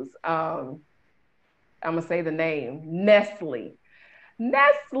knows. I'm gonna say the name, Nestle.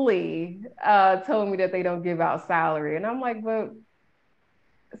 Nestle told me that they don't give out salary, and I'm like, but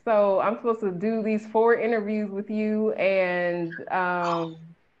so I'm supposed to do these 4 interviews with you, and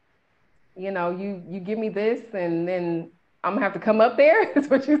you give me this, and then I'm gonna have to come up there. Is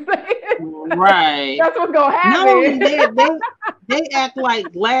what you saying? Right. That's what's gonna happen. Not only they act like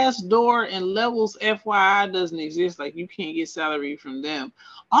Glassdoor and Levels FYI doesn't exist. Like you can't get salary from them.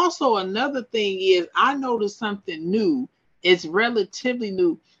 Also, another thing is I noticed something new. It's relatively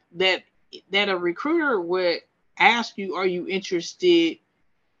new that a recruiter would ask you, "Are you interested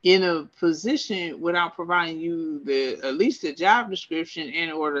in a position?" without providing you at least the job description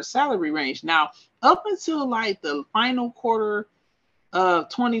and or the salary range. Now, up until like the final quarter of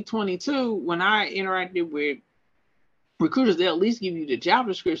 2022, when I interacted with recruiters, they'll at least give you the job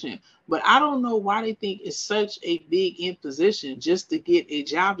description. But I don't know why they think it's such a big imposition just to get a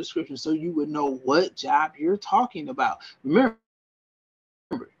job description so you would know what job you're talking about. Remember,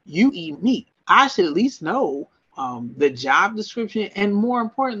 you eat meat. I should at least know the job description, and more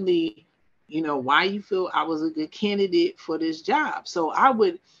importantly, why you feel I was a good candidate for this job. So I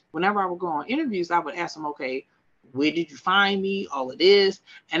would, whenever I would go on interviews, I would ask them, okay, where did you find me? All of this.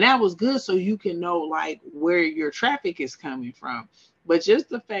 And that was good. So you can know like where your traffic is coming from. But just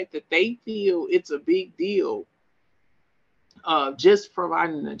the fact that they feel it's a big deal, just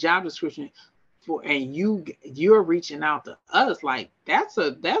providing a job description and you're reaching out to us, like that's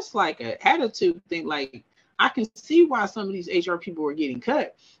like an attitude thing. Like I can see why some of these HR people are getting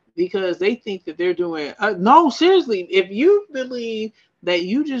cut, because they think that they're doing no, seriously, if you believe that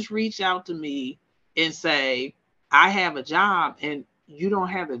you just reach out to me and say I have a job and you don't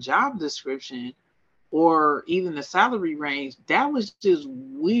have a job description or even the salary range, that was just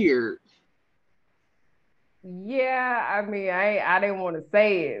weird. Yeah, I mean, I didn't want to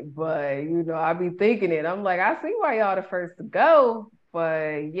say it, but I be thinking it. I'm like, I see why y'all the first to go,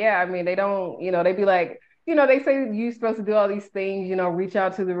 but yeah, I mean, they don't, they be like, they say you're supposed to do all these things, reach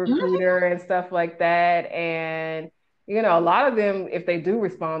out to the recruiter and stuff like that, and a lot of them, if they do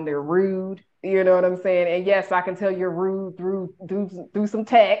respond, they're rude. You know what I'm saying? And yes, I can tell you're rude through some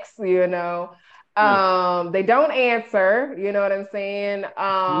text. They don't answer. You know what I'm saying?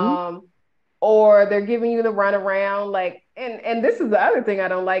 Or they're giving you the runaround, like, and this is the other thing I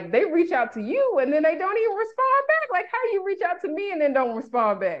don't like. They reach out to you and then they don't even respond back. Like, how do you reach out to me and then don't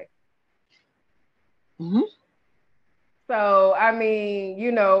respond back? Mm-hmm. So I mean,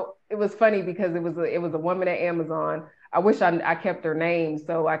 it was funny because it was a woman at Amazon. I wish I kept her name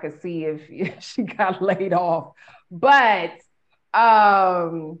so I could see if she got laid off. But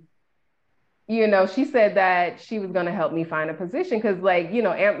she said that she was going to help me find a position because, like,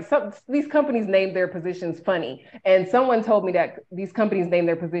 these companies name their positions funny. And someone told me that these companies name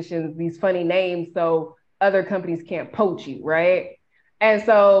their positions these funny names so other companies can't poach you, right? And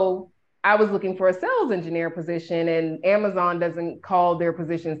so I was looking for a sales engineer position, and Amazon doesn't call their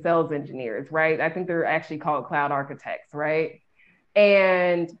position sales engineers, right? I think they're actually called cloud architects, right?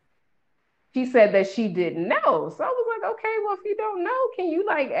 And she said that she didn't know. So I was like, okay, well, if you don't know, can you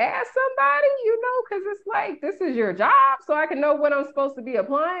like ask somebody, because it's like, this is your job. So I can know what I'm supposed to be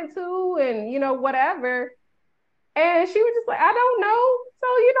applying to and, whatever. And she was just like, I don't know. So,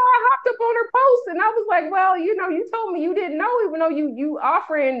 I hopped up on her post and I was like, well, you told me you didn't know, even though you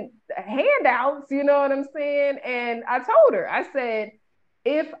offering handouts, you know what I'm saying? And I told her, I said,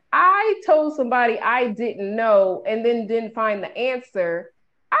 if I told somebody I didn't know and then didn't find the answer,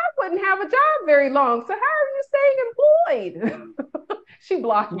 I wouldn't have a job very long. So how are you staying employed? She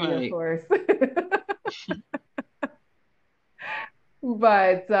blocked me, of course.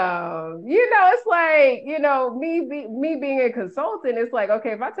 But it's like, me being a consultant, it's like,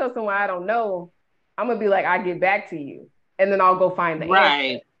 okay, if I tell someone I don't know, I'm gonna be like, I get back to you, and then I'll go find the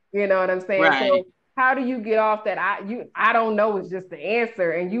answer. You know what I'm saying? Right. how do you get off that I don't know is just the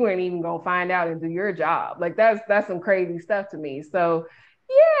answer, and you ain't even gonna find out and do your job? Like that's some crazy stuff to me. So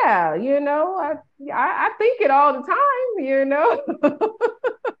yeah, I think it all the time,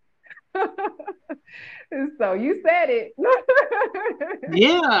 So you said it.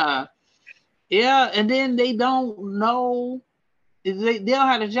 Yeah. Yeah. And then they don't know, they'll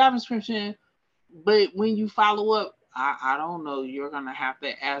have a job description, but when you follow up, I don't know, you're gonna have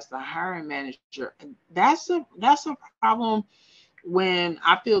to ask the hiring manager. That's a problem when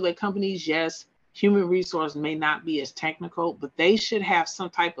I feel that companies, yes, human resource may not be as technical, but they should have some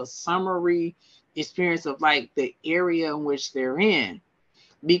type of summary experience of like the area in which they're in.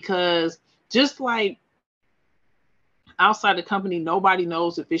 Because just like outside the company, nobody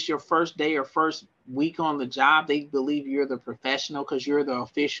knows if it's your first day or first week on the job. They believe you're the professional because you're the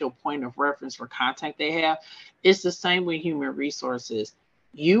official point of reference for contact they have. It's the same with human resources.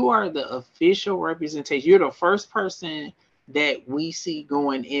 You are the official representation. You're the first person that we see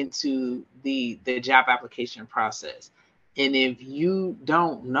going into the job application process. And if you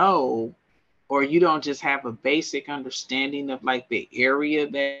don't know, or you don't just have a basic understanding of like the area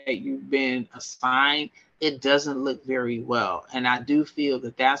that you've been assigned, it doesn't look very well. And I do feel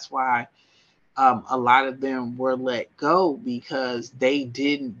that that's why a lot of them were let go, because they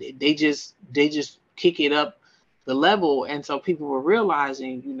just kick it up the level. And so people were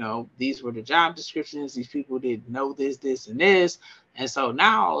realizing, these were the job descriptions. These people didn't know this, and this. And so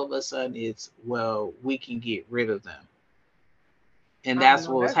now all of a sudden it's, well, we can get rid of them. And that's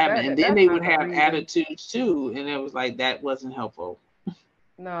what was happening. And then they would have attitudes too. And it was like, that wasn't helpful.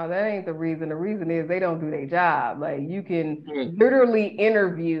 No, that ain't the reason. The reason is they don't do their job. Like, you can literally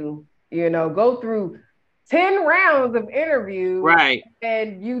interview, go through 10 rounds of interviews, right?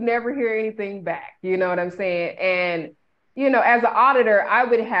 And you never hear anything back. You know what I'm saying? And, as an auditor, I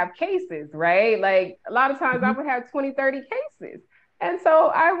would have cases, right? Like a lot of times I would have 20, 30 cases. And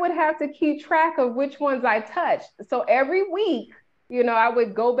so I would have to keep track of which ones I touched. So every week, I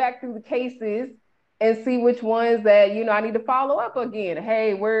would go back through the cases and see which ones that, I need to follow up again.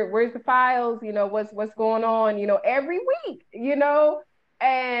 Hey, where's the files? What's going on, every week,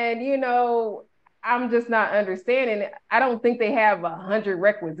 and, I'm just not understanding. I don't think they have 100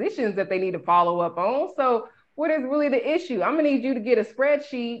 requisitions that they need to follow up on. So what is really the issue? I'm gonna need you to get a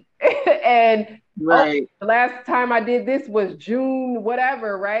spreadsheet and right. The last time I did this was June,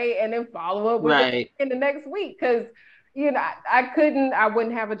 whatever, right? And then follow up with it in the next week. Because I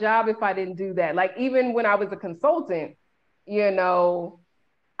wouldn't have a job if I didn't do that. Like, even when I was a consultant,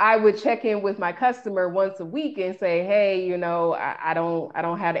 I would check in with my customer once a week and say, hey, I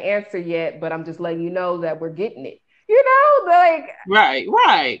don't have the answer yet, but I'm just letting you know that we're getting it. Like,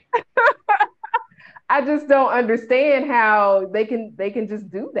 right. I just don't understand how they can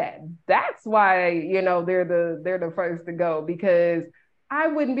just do that. That's why, they're the first to go, because I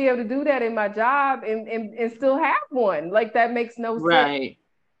wouldn't be able to do that in my job and still have one. Like, that makes no sense.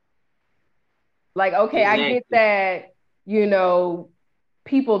 Like, okay, exactly. I get that,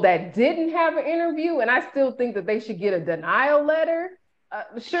 people that didn't have an interview, and I still think that they should get a denial letter.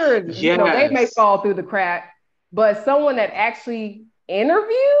 Sure, they may fall through the crack, but someone that actually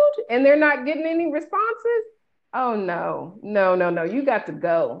interviewed and they're not getting any responses, oh no, you got to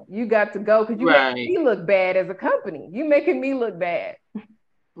go. You got to go, because you make me look bad as a company. You making me look bad.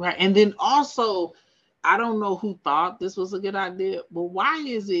 Right. And then also, I don't know who thought this was a good idea, but why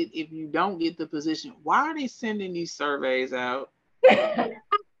is it, if you don't get the position, why are they sending these surveys out?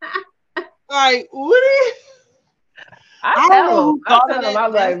 Like, what is... I tell him,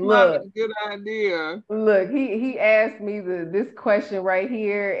 I'm like, look, good idea. Look, he asked me this question right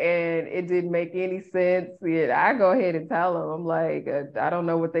here, and it didn't make any sense. Yeah, I go ahead and tell him. I'm like, I don't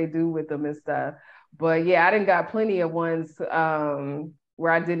know what they do with them and stuff, but yeah, I didn't got plenty of ones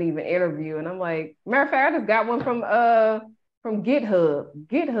where I didn't even interview, and I'm like, matter of fact, I just got one from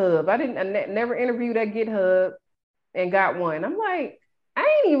GitHub. I never interviewed at GitHub and got one. I'm like,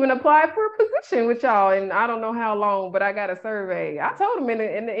 I ain't even applied for a position with y'all, and I don't know how long, but I got a survey. I told him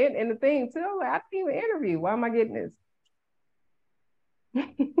in the thing too. I'm like, I didn't even interview. Why am I getting this?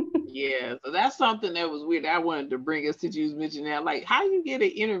 Yeah, so that's something that was weird. I wanted to bring us, since you was mentioning that, like, how you get an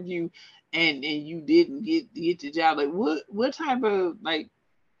interview and you didn't get the job? Like, what type of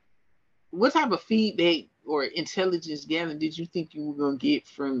feedback or intelligence gathering did you think you were gonna get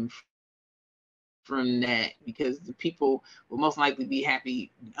from that? Because the people will most likely be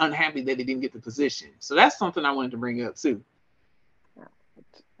unhappy that they didn't get the position. So that's something I wanted to bring up too.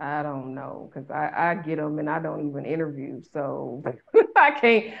 I don't know, because I get them and I don't even interview, so I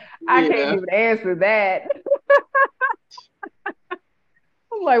can't even answer that.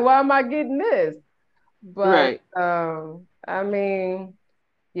 I'm like, why am I getting this? But I mean,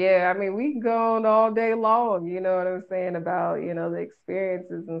 yeah, I mean, we can go on all day long, you know what I'm saying, about, the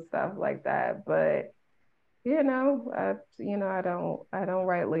experiences and stuff like that. But, I don't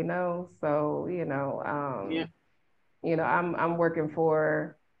rightly know. So, Yeah. I'm working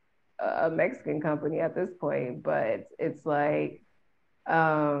for a Mexican company at this point, but it's like,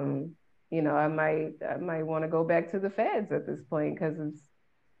 I might want to go back to the feds at this point because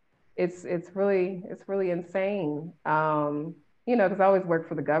it's really insane. Because I always worked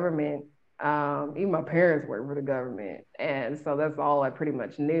for the government. Even my parents worked for the government, and so that's all I pretty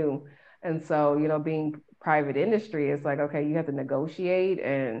much knew. And so, being private industry, it's like, okay, you have to negotiate,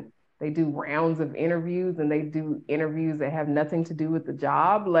 and they do rounds of interviews, and they do interviews that have nothing to do with the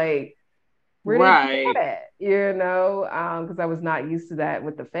job. Like, where did you get at? Because I was not used to that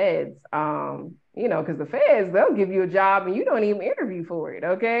with the feds. Because the feds, they'll give you a job and you don't even interview for it,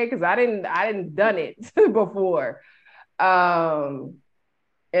 okay? Because I didn't done it before. Um,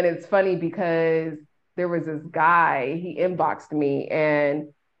 and it's funny because there was this guy, he inboxed me, and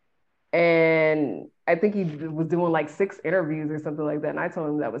I think he was doing like 6 interviews or something like that. And I told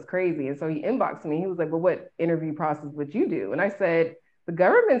him that was crazy. And so he inboxed me. He was like, well, what interview process would you do? And I said, the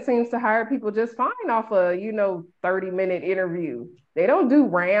government seems to hire people just fine off a, 30-minute interview. They don't do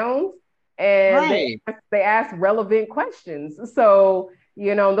rounds, and they ask relevant questions. So,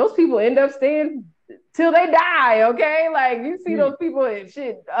 those people end up staying till they die. Okay. Like, you see those people and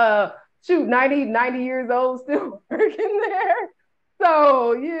shit, 90 years old still working there.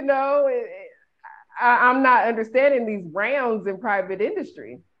 So, I'm not understanding these rounds in private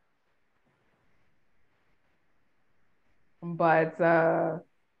industry. But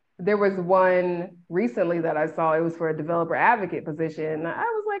there was one recently that I saw. It was for a developer advocate position. I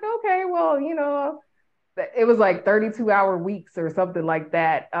was like, okay, well, it was like 32-hour weeks or something like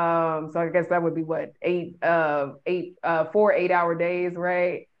that. So I guess that would be what, 4 8-hour days,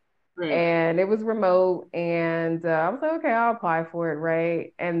 right? And it was remote, and I was like, okay, I'll apply for it,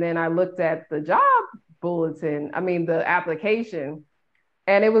 right? And then I looked at the job bulletin, the application,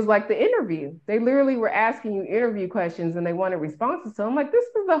 and it was like the interview. They literally were asking you interview questions and they wanted responses. So I'm like, this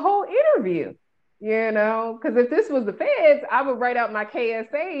is the whole interview, because if this was the feds, I would write out my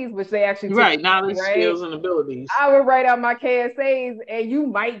KSAs, which they actually knowledge, skills, and abilities. I would write out my KSAs, and you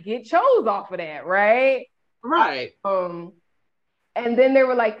might get chose off of that, right? And then they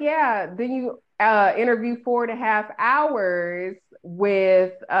were like, yeah, then you interview 4.5 hours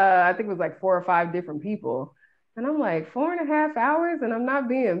with, I think it was like 4 or 5 different people. And I'm like, 4.5 hours and I'm not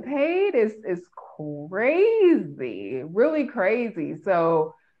being paid is crazy, really crazy.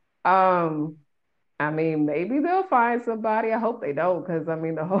 So, maybe they'll find somebody. I hope they don't, because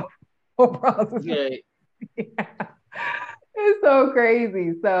the whole process. Yeah. It's so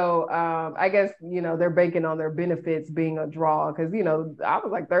crazy. So I guess, they're banking on their benefits being a draw, because, I was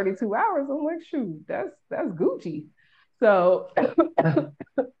like 32 hours. I'm like, shoot, that's Gucci. So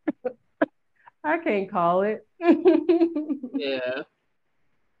I can't call it. Yeah.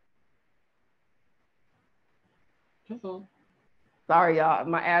 Sorry, y'all.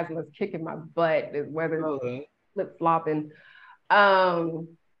 My asthma's kicking my butt. The weather's flip-flopping.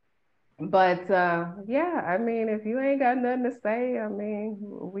 But yeah, if you ain't got nothing to say,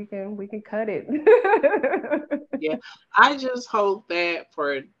 we can cut it. Yeah, I just hope that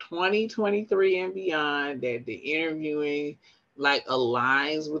for 2023 and beyond, that the interviewing like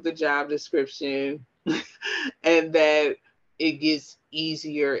aligns with the job description, and that it gets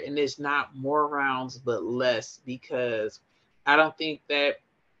easier and it's not more rounds but less, because I don't think that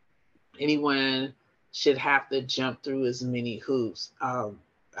anyone should have to jump through as many hoops.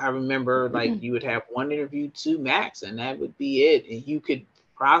 I remember like you would have one interview, 2 max, and that would be it. And you could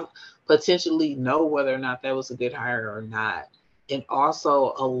potentially know whether or not that was a good hire or not. And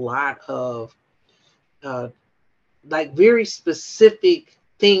also a lot of like very specific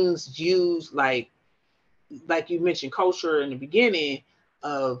things used, like you mentioned culture in the beginning,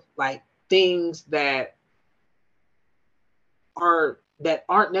 of like things that aren't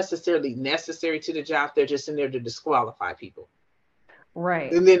necessarily necessary to the job. They're just in there to disqualify people.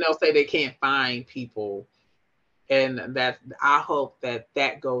 Right. And then they'll say they can't find people. And that I hope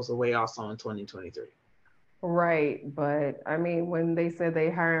that goes away also in 2023. Right. But when they said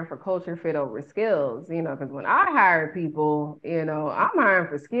they hiring for culture fit over skills, because when I hire people, I'm hiring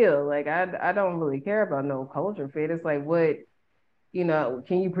for skill. Like, I don't really care about no culture fit. It's like, what,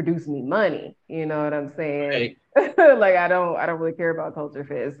 can you produce me money? You know what I'm saying? Right. Like, I don't really care about culture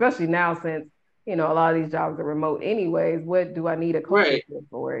fit, especially now, since, a lot of these jobs are remote anyways. What do I need a culture fit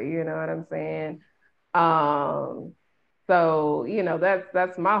for? You know what I'm saying? So So,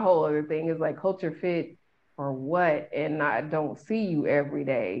 that's my whole other thing is like culture fit for what? And I don't see you every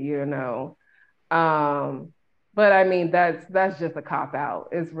day. But I mean, that's just a cop out.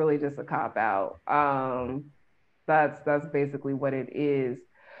 It's really just a cop out. That's basically what it is.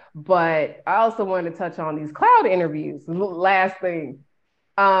 But I also wanted to touch on these cloud interviews. Last thing.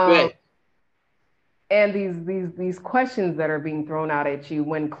 Um, Right. and these questions that are being thrown out at you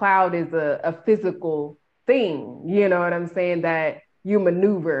when cloud is a physical thing, you know what I'm saying, that you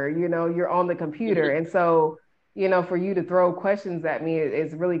maneuver, you're on the computer. Mhm. And so, for you to throw questions at me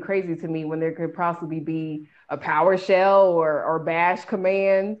is really crazy to me when there could possibly be a PowerShell or bash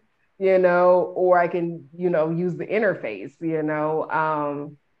command, or I can, use the interface,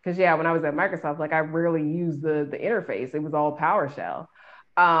 because yeah, when I was at Microsoft, like I rarely used the interface. It was all PowerShell.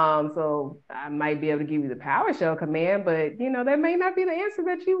 So I might be able to give you the PowerShell command, but that may not be the answer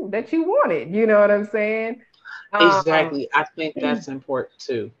that you wanted. You know what I'm saying? Um, Exactly. I think that's important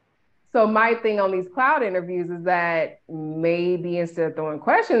too. so my thing on these cloud interviews is that maybe instead of throwing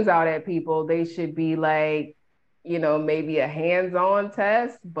questions out at people, they should be like, maybe a hands-on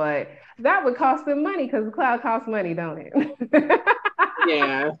test, but that would cost them money because the cloud costs money, don't it?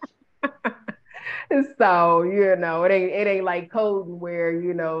 Yeah. So it ain't like coding where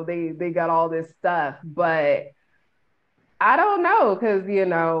they got all this stuff, but I don't know, because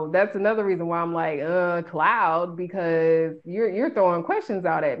that's another reason why I'm like cloud, because you're throwing questions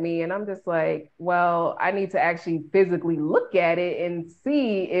out at me and I'm just like, well, I need to actually physically look at it and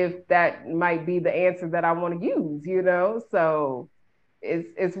see if that might be the answer that I want to use. So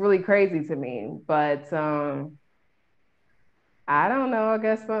it's really crazy to me, but I don't know. I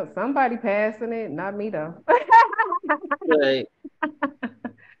guess somebody passing it, not me though. Right.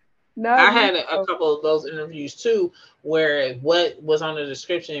 Not I me. had a couple of those interviews too, where what was on the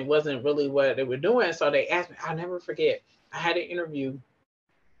description wasn't really what they were doing. So they asked me, I'll never forget. I had an interview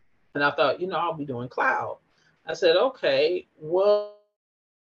and I thought, I'll be doing cloud. I said, okay, well,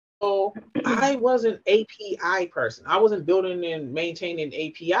 I wasn't API person. I wasn't building and maintaining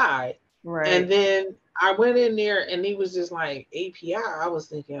API. And Right. then I went in there and he was just like API. I was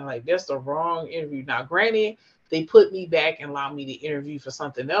thinking like that's the wrong interview. Now, granted, they put me back and allowed me to interview for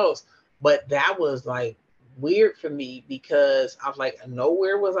something else, but that was like weird for me because I was like,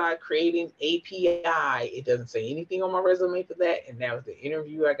 nowhere was I creating API. It doesn't say anything on my resume for that. And that was the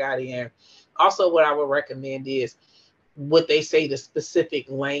interview I got in. Also, what I would recommend is what they say the specific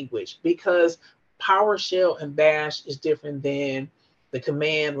language, because PowerShell and Bash is different than the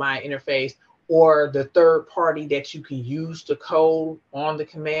command line interface or the third party that you can use to code on the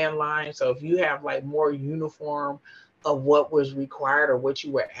command line. So if you have like more uniform of what was required or what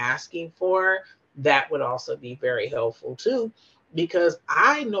you were asking for, that would also be very helpful too. Because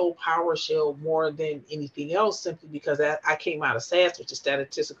I know PowerShell more than anything else simply because I came out of SAS, which is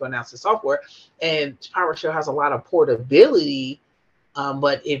statistical analysis software, and PowerShell has a lot of portability.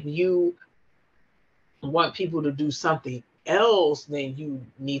 But if you want people to do something else, then you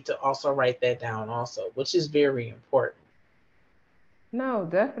need to also write that down also, which is very important. No,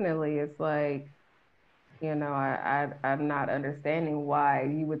 definitely. It's like, I'm not understanding why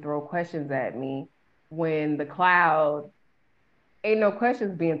you would throw questions at me when the cloud ain't no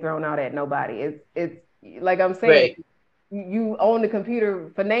questions being thrown out at nobody. It's like I'm saying, Right, you own the computer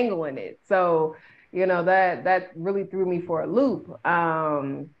finagling it. So, that really threw me for a loop.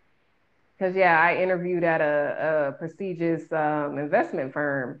 Because yeah, I interviewed at a prestigious investment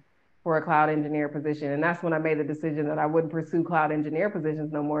firm for a cloud engineer position, and that's when I made the decision that I wouldn't pursue cloud engineer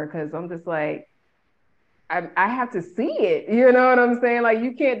positions no more, because I'm just like, I have to see it. You know what I'm saying? Like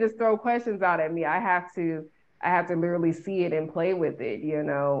you can't just throw questions out at me. I have to literally see it and play with it.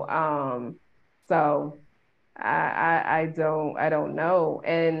 So I don't know.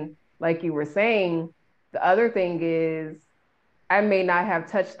 And like you were saying, the other thing is I may not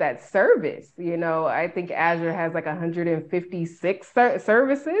have touched that service. I think Azure has like 156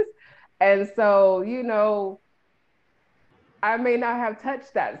 services. And so, I may not have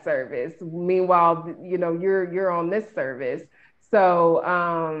touched that service. Meanwhile, you're on this service. So,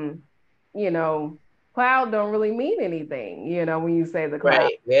 you know, cloud don't really mean anything, when you say the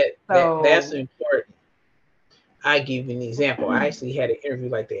cloud. right. That's So, important. I give you an example. I actually had an interview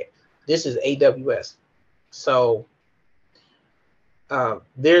like that. This is AWS. So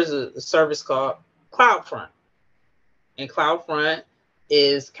there's a service called CloudFront, and CloudFront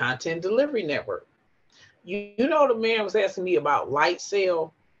is content delivery network. You know, the man was asking me about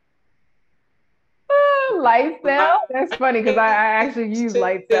Lightsail. Lightsail. That's funny because I actually use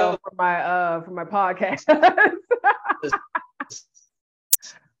Lightsail Lightsail for my podcast.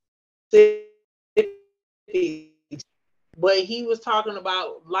 but he was talking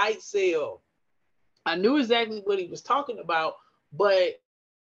about light cell. I knew exactly what he was talking about, but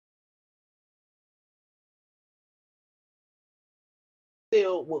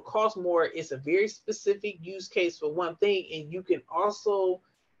cell will cost more. It's a very specific use case for one thing, and you can also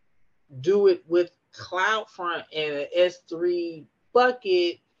do it with CloudFront and an S3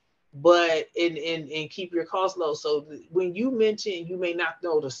 bucket, but and keep your costs low. So when you mentioned you may not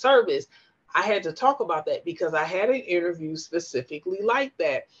know the service, I had to talk about that because I had an interview specifically like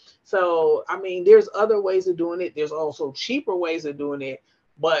that. So I mean, there's other ways of doing it. There's also cheaper ways of doing it.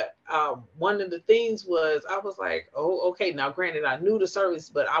 But one of the things was I was like, oh, okay. Now, granted, I knew the service,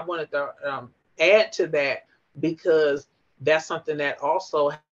 but I wanted to add to that because that's something that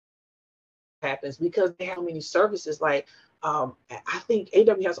also happens because they have many services. Like I think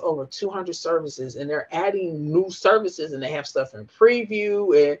AW has over 200 services, and they're adding new services, and they have stuff in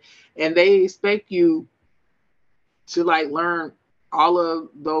preview, and they expect you to like learn all of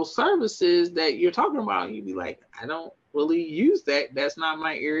those services that you're talking about. And you'd be like, I don't really use that. That's not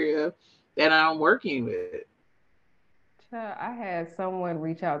my area that I'm working with. I had someone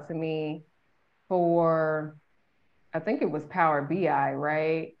reach out to me for, I think it was Power BI,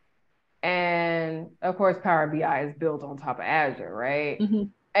 right? And of course, Power BI is built on top of Azure, right? Mm-hmm.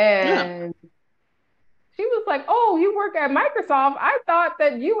 And she was like, "Oh, you work at Microsoft. I thought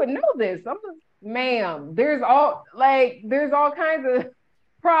that you would know this." I'm like, "Ma'am, there's all kinds of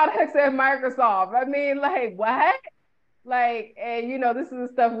products at Microsoft. I mean, like, what?" Like, and this is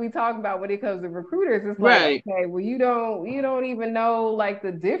the stuff we talk about when it comes to recruiters. It's like, okay, well, you don't even know like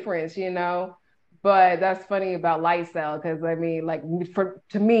the difference, But that's funny about Lightcell, because I mean, like,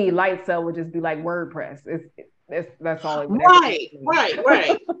 to me, Lightcell would just be like WordPress. That's all it would right.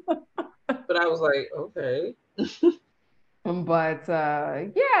 But I was like, okay. But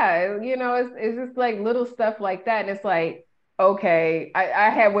yeah, it's just like little stuff like that. And it's like, okay,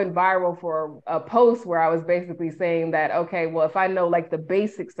 I had went viral for a post where I was basically saying that, okay, well, if I know like the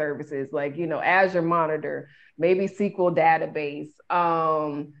basic services, like, Azure Monitor, maybe SQL database,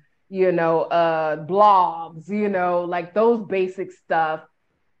 blogs, like those basic stuff,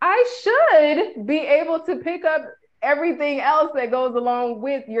 I should be able to pick up everything else that goes along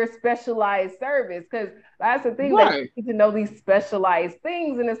with your specialized service. Because that's the thing, that you need to know these specialized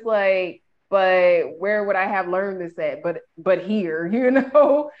things. And it's like, but where would I have learned this at? But here,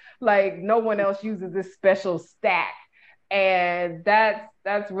 like no one else uses this special stack. And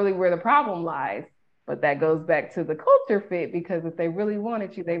that's really where the problem lies. But that goes back to the culture fit, because if they really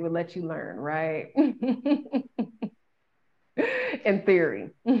wanted you, they would let you learn, right? In theory.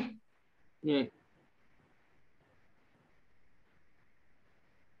 Yeah.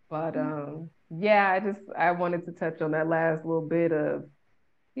 But yeah, I wanted to touch on that last little bit of,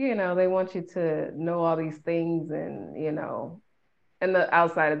 they want you to know all these things, and and the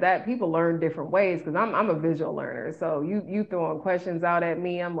outside of that, people learn different ways, because I'm a visual learner. So you throwing questions out at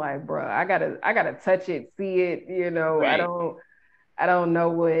me, I'm like, bro, I gotta touch it, see it, Right. I don't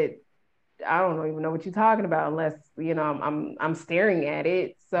even know what you're talking about unless, I'm staring at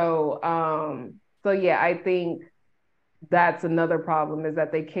it. So yeah, I think that's another problem, is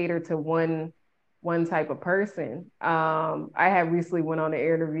that they cater to one type of person. I had recently went on an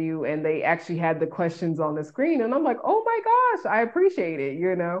interview, and they actually had the questions on the screen, and I'm like, oh my gosh, I appreciate it,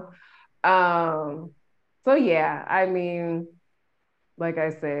 So yeah, I mean, like I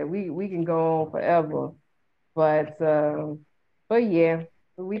said, we can go on forever, but yeah,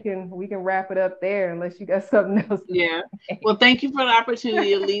 we can wrap it up there unless you got something else. Yeah. Well, thank you for the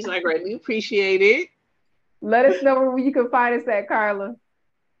opportunity, Elise. I greatly appreciate it. Let us know where you can find us at, Carla.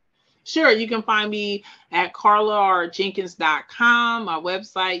 Sure, you can find me at carlaorjenkins.com, my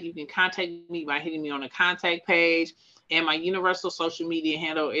website. You can contact me by hitting me on the contact page. And my universal social media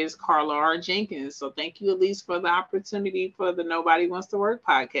handle is Carla R. Jenkins. So thank you, Elise, for the opportunity for the Nobody Wants to Work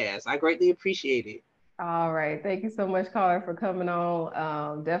podcast. I greatly appreciate it. All right. Thank you so much, Carla, for coming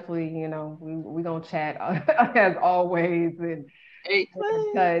on. Definitely, we're going to chat as always. And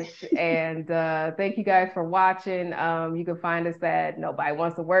touch. And thank you guys for watching. You can find us at Nobody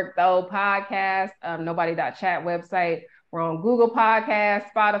Wants to Work Though podcast, nobody.chat website. We're on Google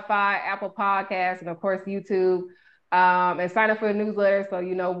Podcasts, Spotify, Apple Podcasts, and of course YouTube. And sign up for the newsletter so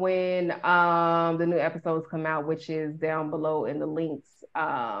you know when the new episodes come out, which is down below in the links.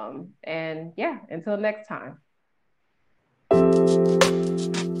 And yeah, until next time.